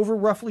perspective. So over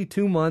roughly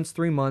 2 months,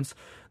 3 months,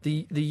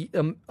 the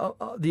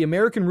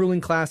American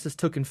ruling class has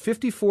taken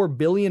 $54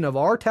 billion of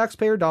our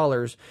taxpayer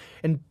dollars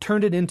and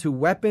turned it into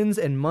weapons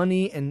and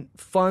money and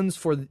funds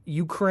for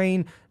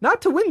Ukraine,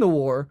 not to win the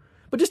war,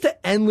 but just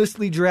to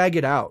endlessly drag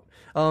it out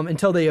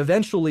until they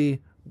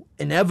eventually,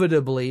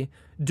 inevitably,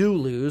 do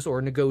lose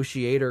or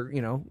negotiate or,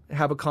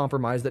 have a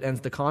compromise that ends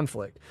the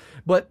conflict.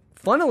 But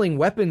funneling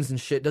weapons and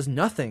shit does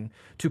nothing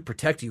to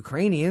protect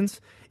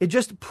Ukrainians. It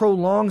just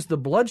prolongs the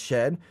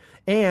bloodshed.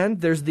 And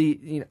there's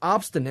the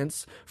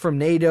obstinance from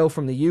NATO,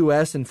 from the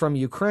U.S., and from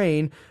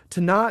Ukraine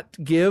to not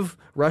give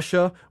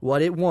Russia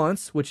what it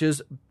wants, which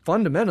is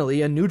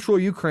fundamentally a neutral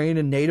Ukraine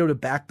and NATO to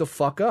back the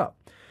fuck up.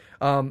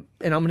 And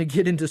I'm going to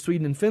get into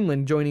Sweden and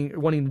Finland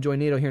wanting to join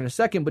NATO here in a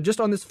second, but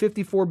just on this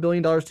 $54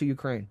 billion to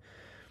Ukraine.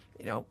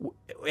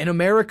 In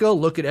America,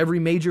 look at every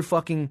major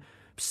fucking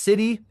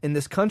city in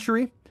this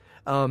country,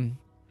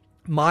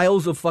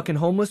 miles of fucking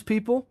homeless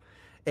people,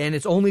 and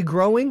it's only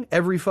growing.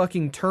 Every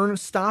fucking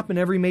stop in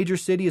every major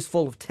city is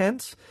full of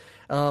tents.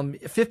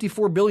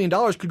 $54 billion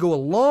could go a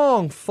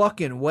long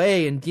fucking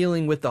way in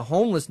dealing with the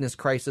homelessness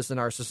crisis in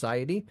our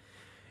society.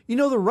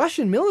 The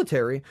Russian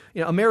military,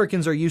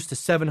 Americans are used to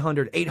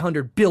 $700,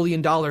 $800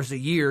 billion a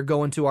year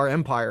going to our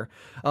empire.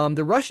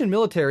 The Russian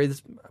military,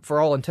 this, for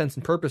all intents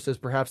and purposes,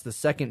 perhaps the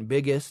second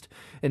biggest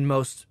and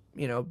most,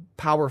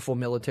 powerful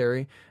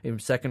military,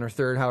 second or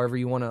third, however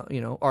you want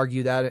to,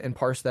 argue that and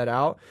parse that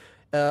out,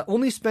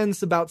 only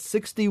spends about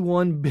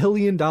 $61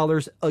 billion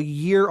a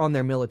year on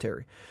their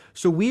military.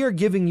 So we are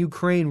giving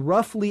Ukraine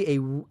roughly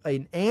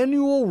an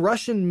annual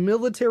Russian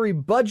military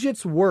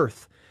budget's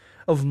worth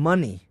of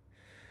money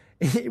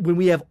when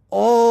we have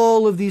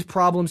all of these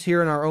problems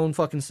here in our own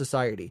fucking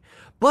society.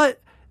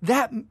 But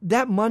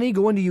that money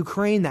going to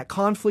Ukraine, that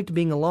conflict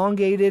being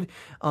elongated,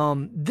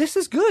 this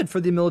is good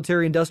for the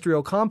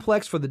military-industrial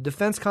complex, for the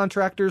defense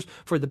contractors,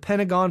 for the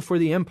Pentagon, for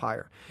the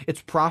empire.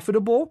 It's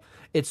profitable.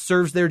 It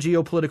serves their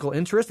geopolitical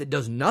interest. It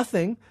does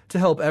nothing to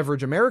help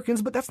average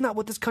Americans, but that's not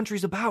what this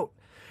country's about.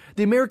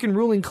 The American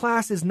ruling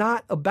class is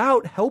not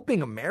about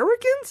helping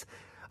Americans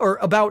or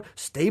about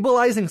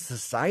stabilizing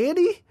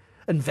society.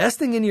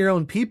 Investing in your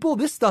own people,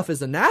 this stuff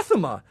is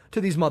anathema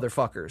to these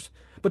motherfuckers.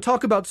 But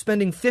talk about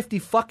spending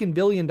 $50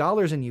 billion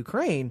in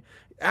Ukraine.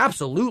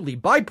 Absolutely.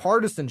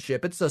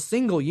 Bipartisanship. It's a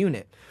single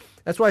unit.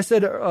 That's why I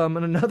said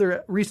in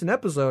another recent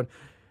episode,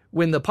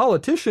 when the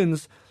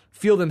politicians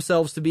feel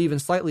themselves to be even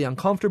slightly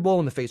uncomfortable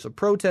in the face of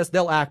protest,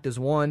 they'll act as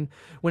one.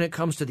 When it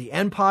comes to the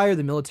empire,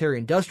 the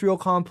military-industrial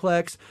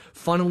complex,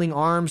 funneling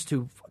arms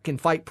to fucking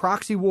fight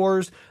proxy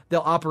wars,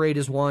 they'll operate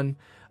as one.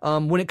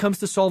 When it comes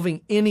to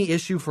solving any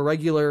issue for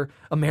regular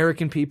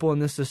American people in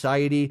this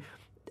society,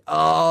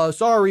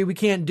 sorry, we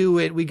can't do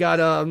it. We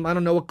got,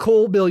 a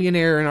coal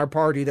billionaire in our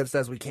party that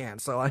says we can't.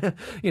 So,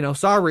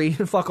 sorry,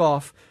 fuck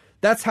off.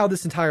 That's how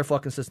this entire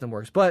fucking system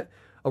works. But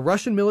a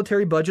Russian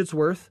military budget's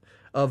worth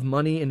of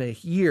money in a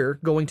year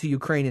going to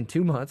Ukraine in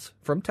 2 months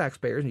from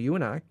taxpayers, you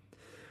and I.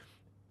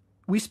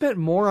 We spent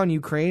more on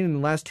Ukraine in the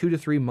last 2 to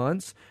 3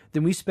 months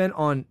than we spent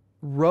on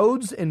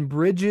roads and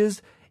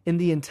bridges in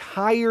the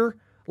entire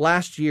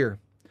last year.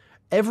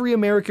 Every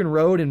American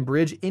road and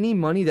bridge, any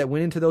money that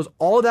went into those,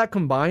 all of that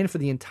combined for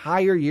the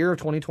entire year of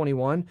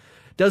 2021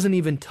 doesn't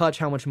even touch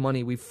how much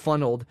money we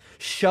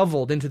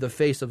shoveled into the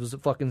face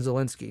of fucking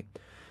Zelensky.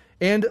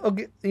 And,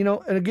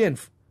 again,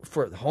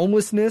 for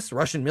homelessness,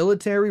 Russian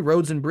military,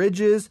 roads and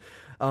bridges,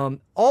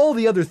 all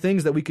the other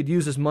things that we could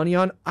use this money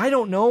on, I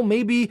don't know,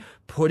 maybe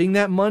putting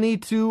that money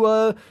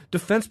to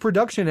Defense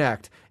Production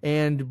Act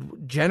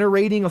and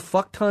generating a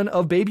fuck ton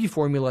of baby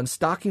formula and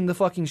stocking the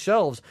fucking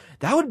shelves.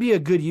 That would be a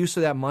good use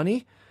of that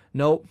money.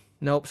 Nope,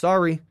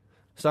 sorry.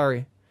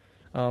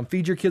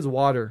 Feed your kids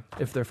water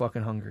if they're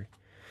fucking hungry.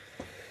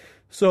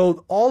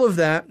 So all of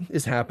that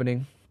is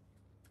happening.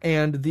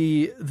 And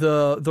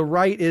the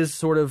right is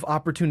sort of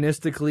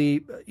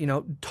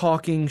opportunistically,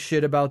 talking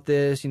shit about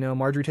this,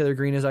 Marjorie Taylor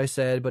Greene, as I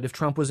said. But if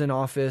Trump was in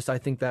office, I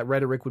think that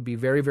rhetoric would be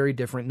very, very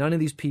different. None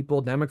of these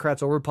people,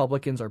 Democrats or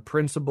Republicans, are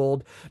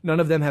principled. None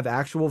of them have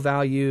actual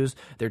values.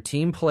 They're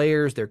team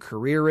players. They're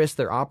careerists.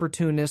 They're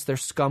opportunists. They're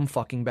scum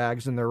fucking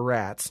bags and they're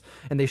rats.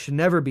 And they should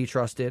never be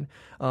trusted,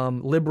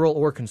 liberal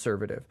or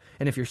conservative.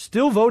 And if you're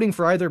still voting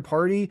for either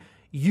party,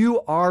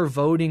 you are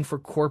voting for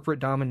corporate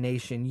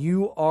domination.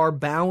 You are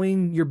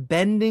you're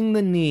bending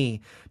the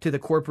knee to the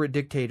corporate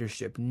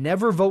dictatorship.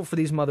 Never vote for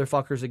these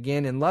motherfuckers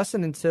again unless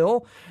and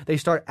until they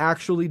start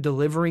actually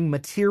delivering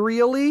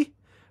materially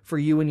for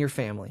you and your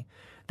family.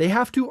 They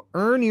have to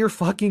earn your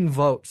fucking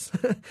votes.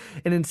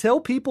 And until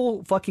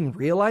people fucking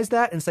realize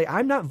that and say,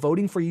 I'm not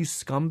voting for you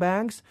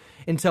scumbags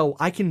until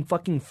I can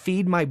fucking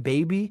feed my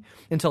baby,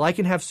 until I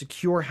can have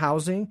secure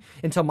housing,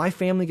 until my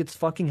family gets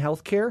fucking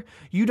healthcare,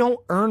 you don't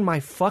earn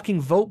my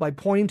fucking vote by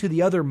pointing to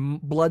the other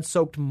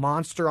blood-soaked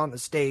monster on the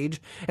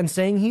stage and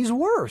saying he's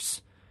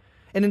worse.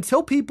 And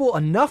until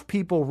enough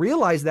people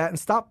realize that and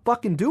stop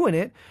fucking doing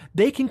it,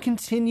 they can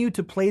continue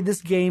to play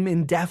this game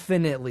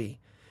indefinitely.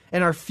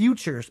 And our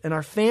futures and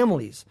our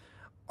families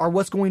are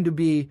what's going to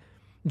be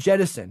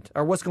jettisoned,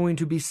 are what's going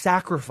to be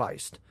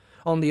sacrificed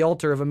on the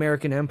altar of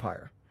American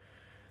empire.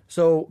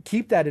 So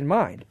keep that in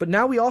mind. But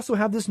now we also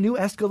have this new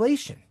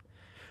escalation.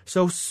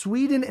 So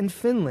Sweden and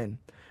Finland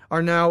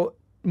are now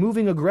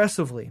moving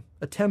aggressively,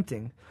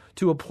 attempting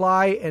to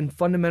apply and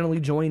fundamentally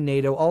join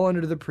NATO, all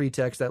under the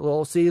pretext that,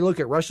 look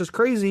at Russia's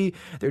crazy.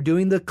 They're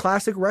doing the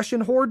classic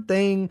Russian horde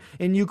thing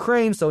in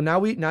Ukraine. So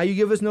now you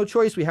give us no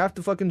choice. We have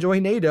to fucking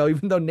join NATO,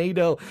 even though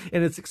NATO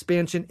and its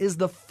expansion is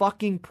the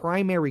fucking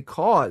primary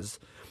cause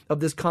of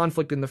this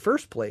conflict in the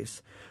first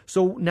place.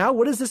 So now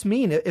what does this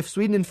mean if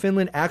Sweden and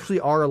Finland actually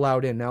are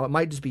allowed in? Now, it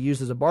might just be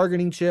used as a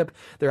bargaining chip.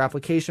 Their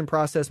application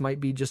process might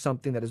be just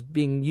something that is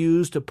being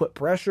used to put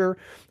pressure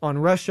on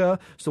Russia.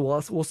 So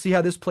we'll see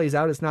how this plays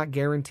out. It's not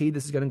guaranteed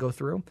this is going to go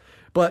through.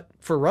 But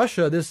for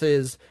Russia, this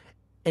is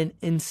an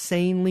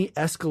insanely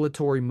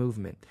escalatory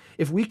movement.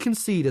 If we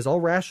concede, as all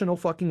rational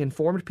fucking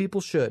informed people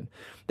should,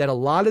 that a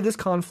lot of this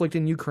conflict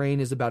in Ukraine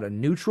is about a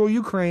neutral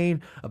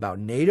Ukraine, about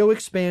NATO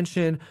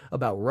expansion,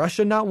 about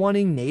Russia not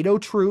wanting NATO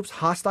troops,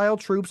 hostile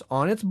troops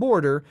on its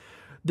border,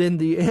 then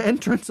the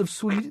entrance of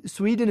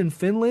Sweden and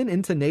Finland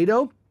into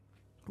NATO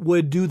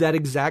would do that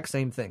exact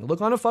same thing. Look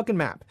on a fucking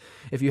map.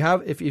 If you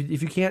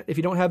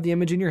don't have the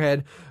image in your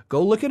head,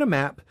 go look at a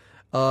map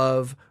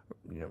of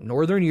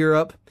Northern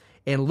Europe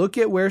and look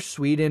at where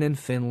Sweden and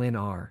Finland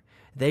are.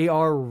 They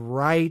are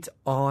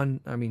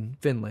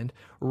Finland,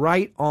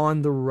 right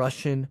on the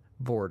Russian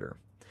border.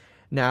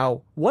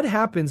 Now, what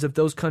happens if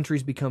those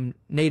countries become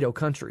NATO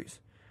countries?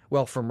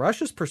 Well, from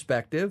Russia's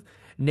perspective,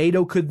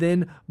 NATO could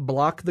then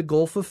block the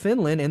Gulf of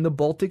Finland and the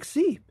Baltic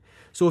Sea.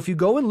 So if you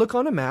go and look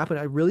on a map, and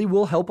it really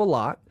will help a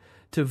lot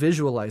to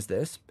visualize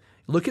this,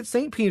 look at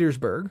St.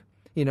 Petersburg,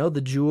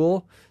 the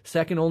jewel,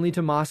 second only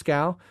to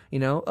Moscow,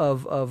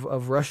 of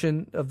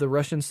the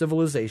Russian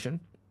civilization,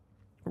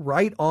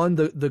 right on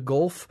the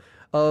Gulf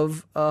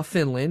of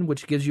Finland,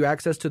 which gives you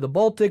access to the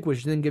Baltic,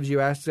 which then gives you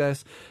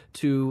access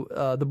to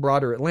the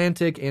broader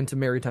Atlantic and to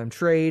maritime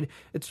trade.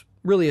 It's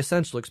really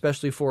essential,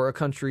 especially for a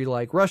country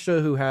like Russia,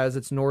 who has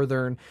its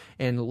northern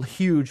and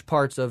huge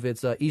parts of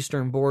its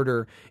eastern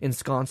border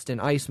ensconced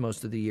in ice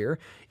most of the year.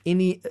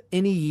 Any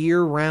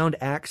year-round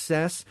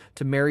access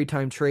to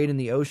maritime trade in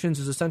the oceans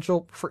is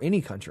essential for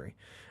any country,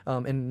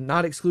 and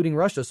not excluding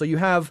Russia. So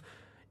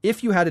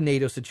if you had a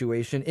NATO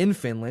situation in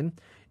Finland,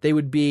 they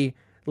would be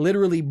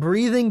literally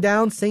breathing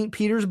down St.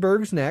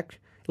 Petersburg's neck,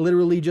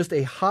 literally just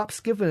a hop,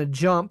 skip, and a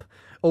jump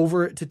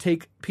over to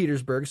take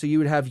Petersburg. So you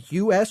would have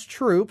U.S.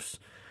 troops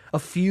a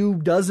few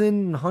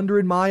dozen,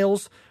 100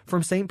 miles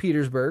from St.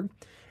 Petersburg,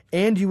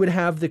 and you would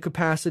have the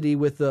capacity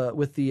with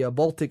the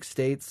Baltic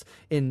states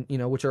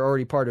which are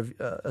already part of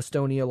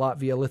Estonia,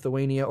 Latvia,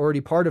 Lithuania,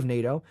 already part of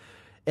NATO,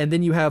 and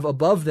then you have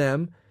above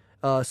them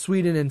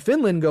Sweden and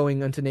Finland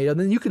going into NATO.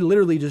 Then you could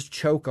literally just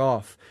choke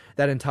off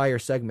that entire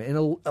segment.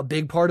 And a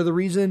big part of the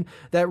reason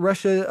that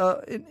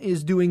Russia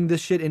is doing this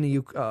shit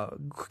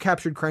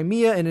captured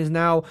Crimea and is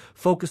now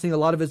focusing a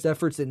lot of its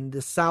efforts in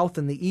the south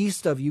and the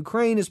east of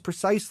Ukraine is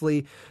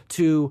precisely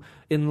to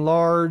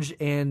enlarge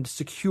and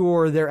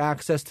secure their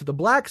access to the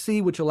Black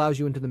Sea, which allows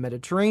you into the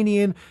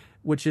Mediterranean,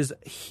 which is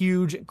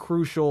huge,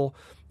 crucial,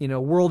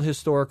 world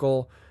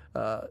historical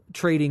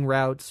trading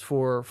routes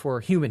for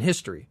human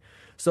history.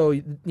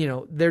 So,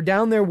 they're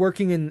down there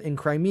working in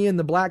Crimea and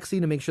the Black Sea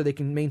to make sure they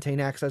can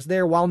maintain access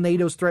there, while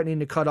NATO's threatening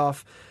to cut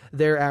off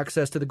their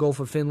access to the Gulf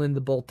of Finland,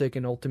 the Baltic,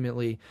 and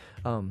ultimately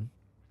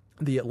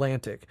the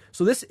Atlantic.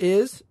 So this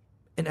is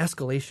an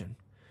escalation.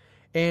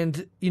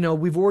 And,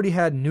 we've already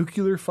had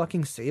nuclear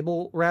fucking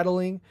sable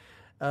rattling.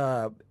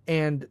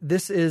 And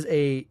this is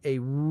a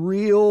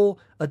real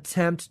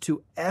attempt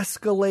to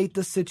escalate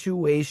the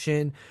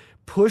situation,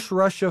 push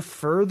Russia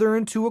further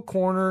into a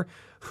corner.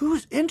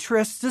 Whose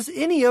interests does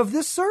any of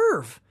this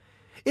serve?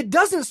 It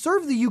doesn't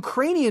serve the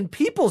Ukrainian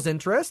people's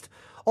interest.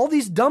 All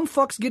these dumb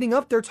fucks getting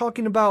up there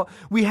talking about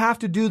we have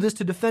to do this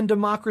to defend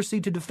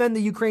democracy, to defend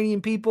the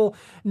Ukrainian people.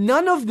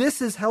 None of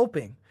this is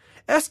helping.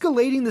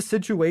 Escalating the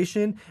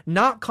situation,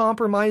 not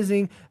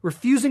compromising,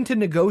 refusing to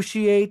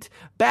negotiate,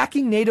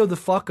 backing NATO the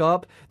fuck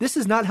up. This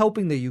is not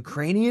helping the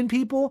Ukrainian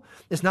people.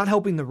 It's not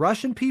helping the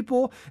Russian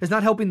people. It's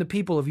not helping the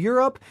people of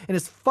Europe. And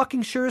it's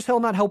fucking sure as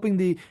hell not helping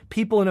the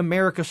people in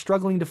America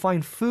struggling to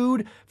find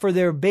food for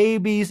their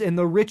babies in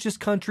the richest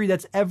country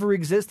that's ever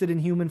existed in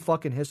human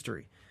fucking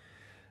history.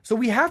 So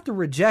we have to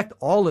reject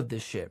all of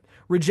this shit.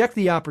 Reject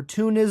the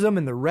opportunism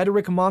and the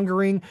rhetoric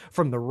mongering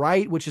from the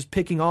right, which is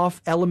picking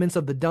off elements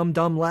of the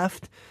dumb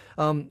left.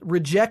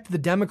 Reject the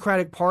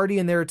Democratic Party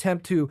and their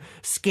attempt to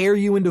scare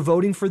you into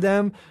voting for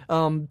them,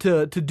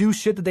 to do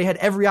shit that they had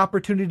every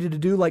opportunity to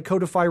do, like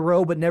codify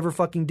Roe, but never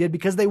fucking did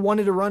because they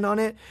wanted to run on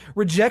it.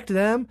 Reject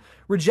them.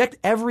 Reject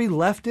every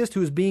leftist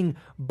who's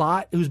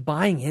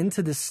buying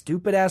into this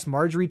stupid ass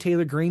Marjorie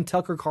Taylor Greene,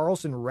 Tucker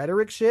Carlson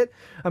rhetoric shit.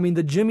 I mean,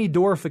 the Jimmy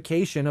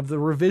Dorification of the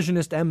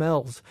revisionist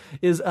MLs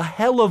is a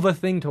hell of a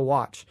thing to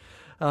watch.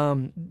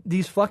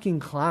 These fucking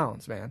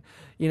clowns, man.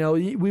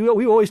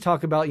 We always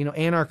talk about,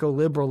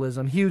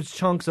 anarcho-liberalism. Huge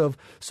chunks of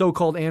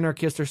so-called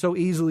anarchists are so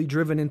easily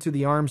driven into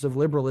the arms of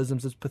liberalism.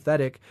 It's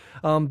pathetic.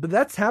 But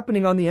that's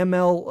happening on the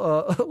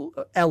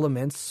ML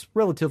elements,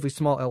 relatively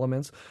small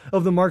elements,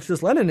 of the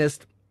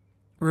Marxist-Leninist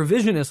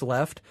revisionist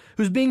left,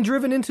 who's being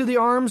driven into the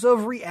arms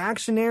of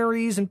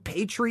reactionaries and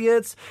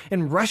patriots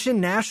and Russian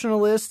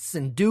nationalists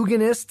and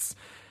Duganists.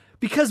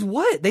 Because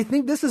what? They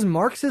think this is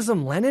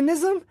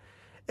Marxism-Leninism?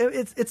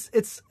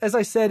 It's as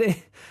I said,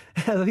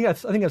 I think I've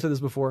said this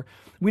before.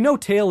 We know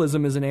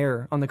tailism is an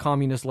error on the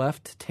communist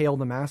left to tail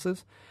the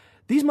masses.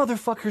 These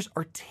motherfuckers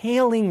are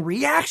tailing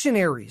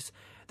reactionaries.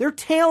 They're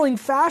tailing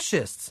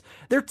fascists.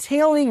 They're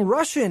tailing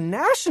Russian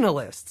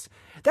nationalists.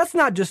 That's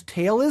not just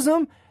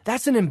tailism.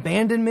 That's an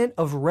abandonment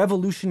of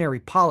revolutionary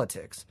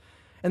politics.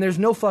 And there's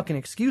no fucking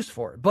excuse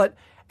for it. But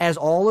as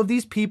all of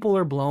these people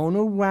are blown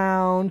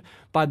around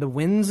by the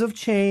winds of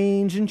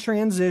change and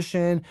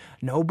transition,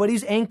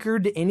 nobody's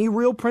anchored to any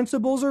real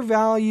principles or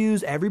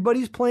values,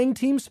 everybody's playing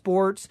team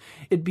sports,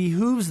 it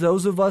behooves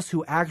those of us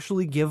who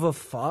actually give a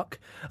fuck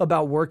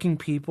about working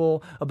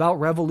people, about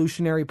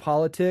revolutionary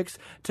politics,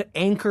 to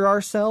anchor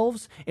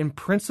ourselves in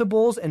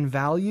principles and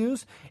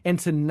values and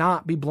to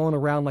not be blown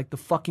around like the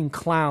fucking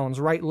clowns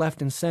right, left,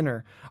 and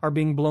center are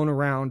being blown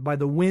around by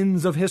the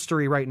winds of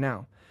history right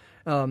now.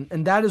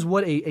 And that is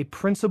what a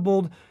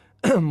principled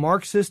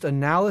Marxist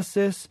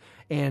analysis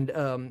and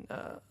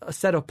a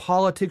set of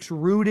politics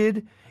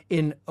rooted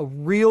in a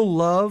real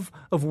love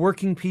of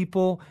working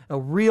people, a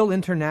real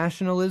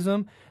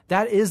internationalism,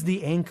 that is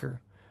the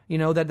anchor,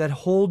 that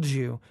holds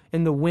you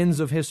in the winds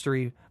of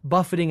history,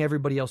 buffeting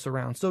everybody else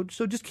around. So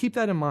just keep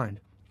that in mind.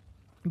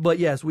 But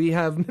yes, we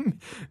have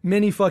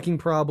many fucking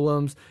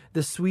problems.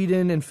 The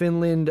Sweden and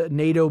Finland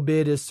NATO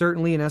bid is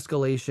certainly an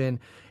escalation.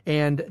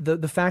 And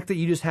the fact that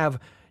you just have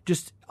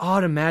just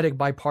automatic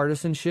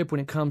bipartisanship when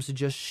it comes to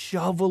just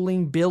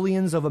shoveling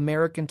billions of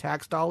American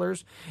tax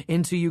dollars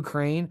into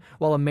Ukraine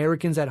while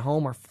Americans at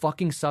home are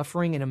fucking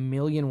suffering in a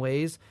million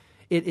ways.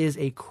 It is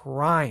a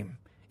crime.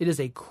 It is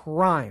a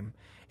crime.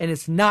 And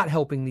it's not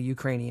helping the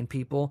Ukrainian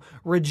people.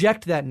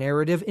 Reject that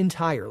narrative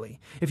entirely.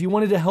 If you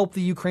wanted to help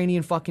the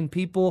Ukrainian fucking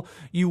people,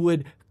 you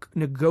would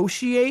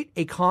negotiate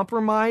a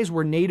compromise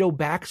where NATO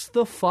backs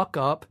the fuck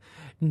up,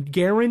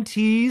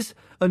 guarantees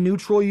a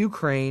neutral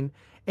Ukraine,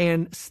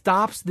 and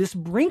stops this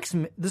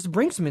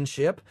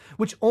brinksmanship,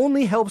 which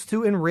only helps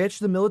to enrich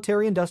the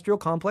military-industrial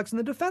complex and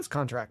the defense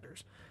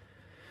contractors.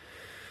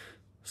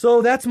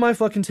 So that's my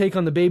fucking take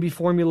on the baby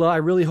formula. I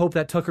really hope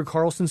that Tucker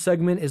Carlson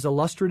segment is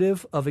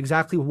illustrative of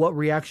exactly what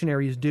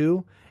reactionaries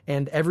do.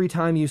 And every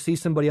time you see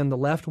somebody on the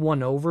left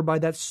won over by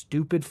that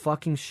stupid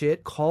fucking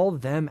shit, call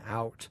them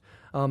out.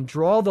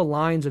 Draw the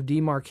lines of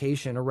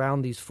demarcation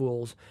around these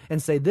fools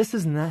and say this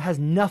has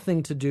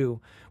nothing to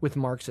do with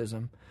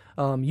Marxism.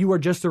 You are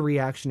just a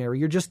reactionary.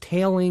 You're just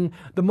tailing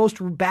the most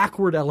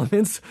backward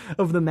elements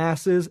of the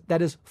masses.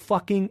 That is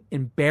fucking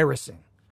embarrassing.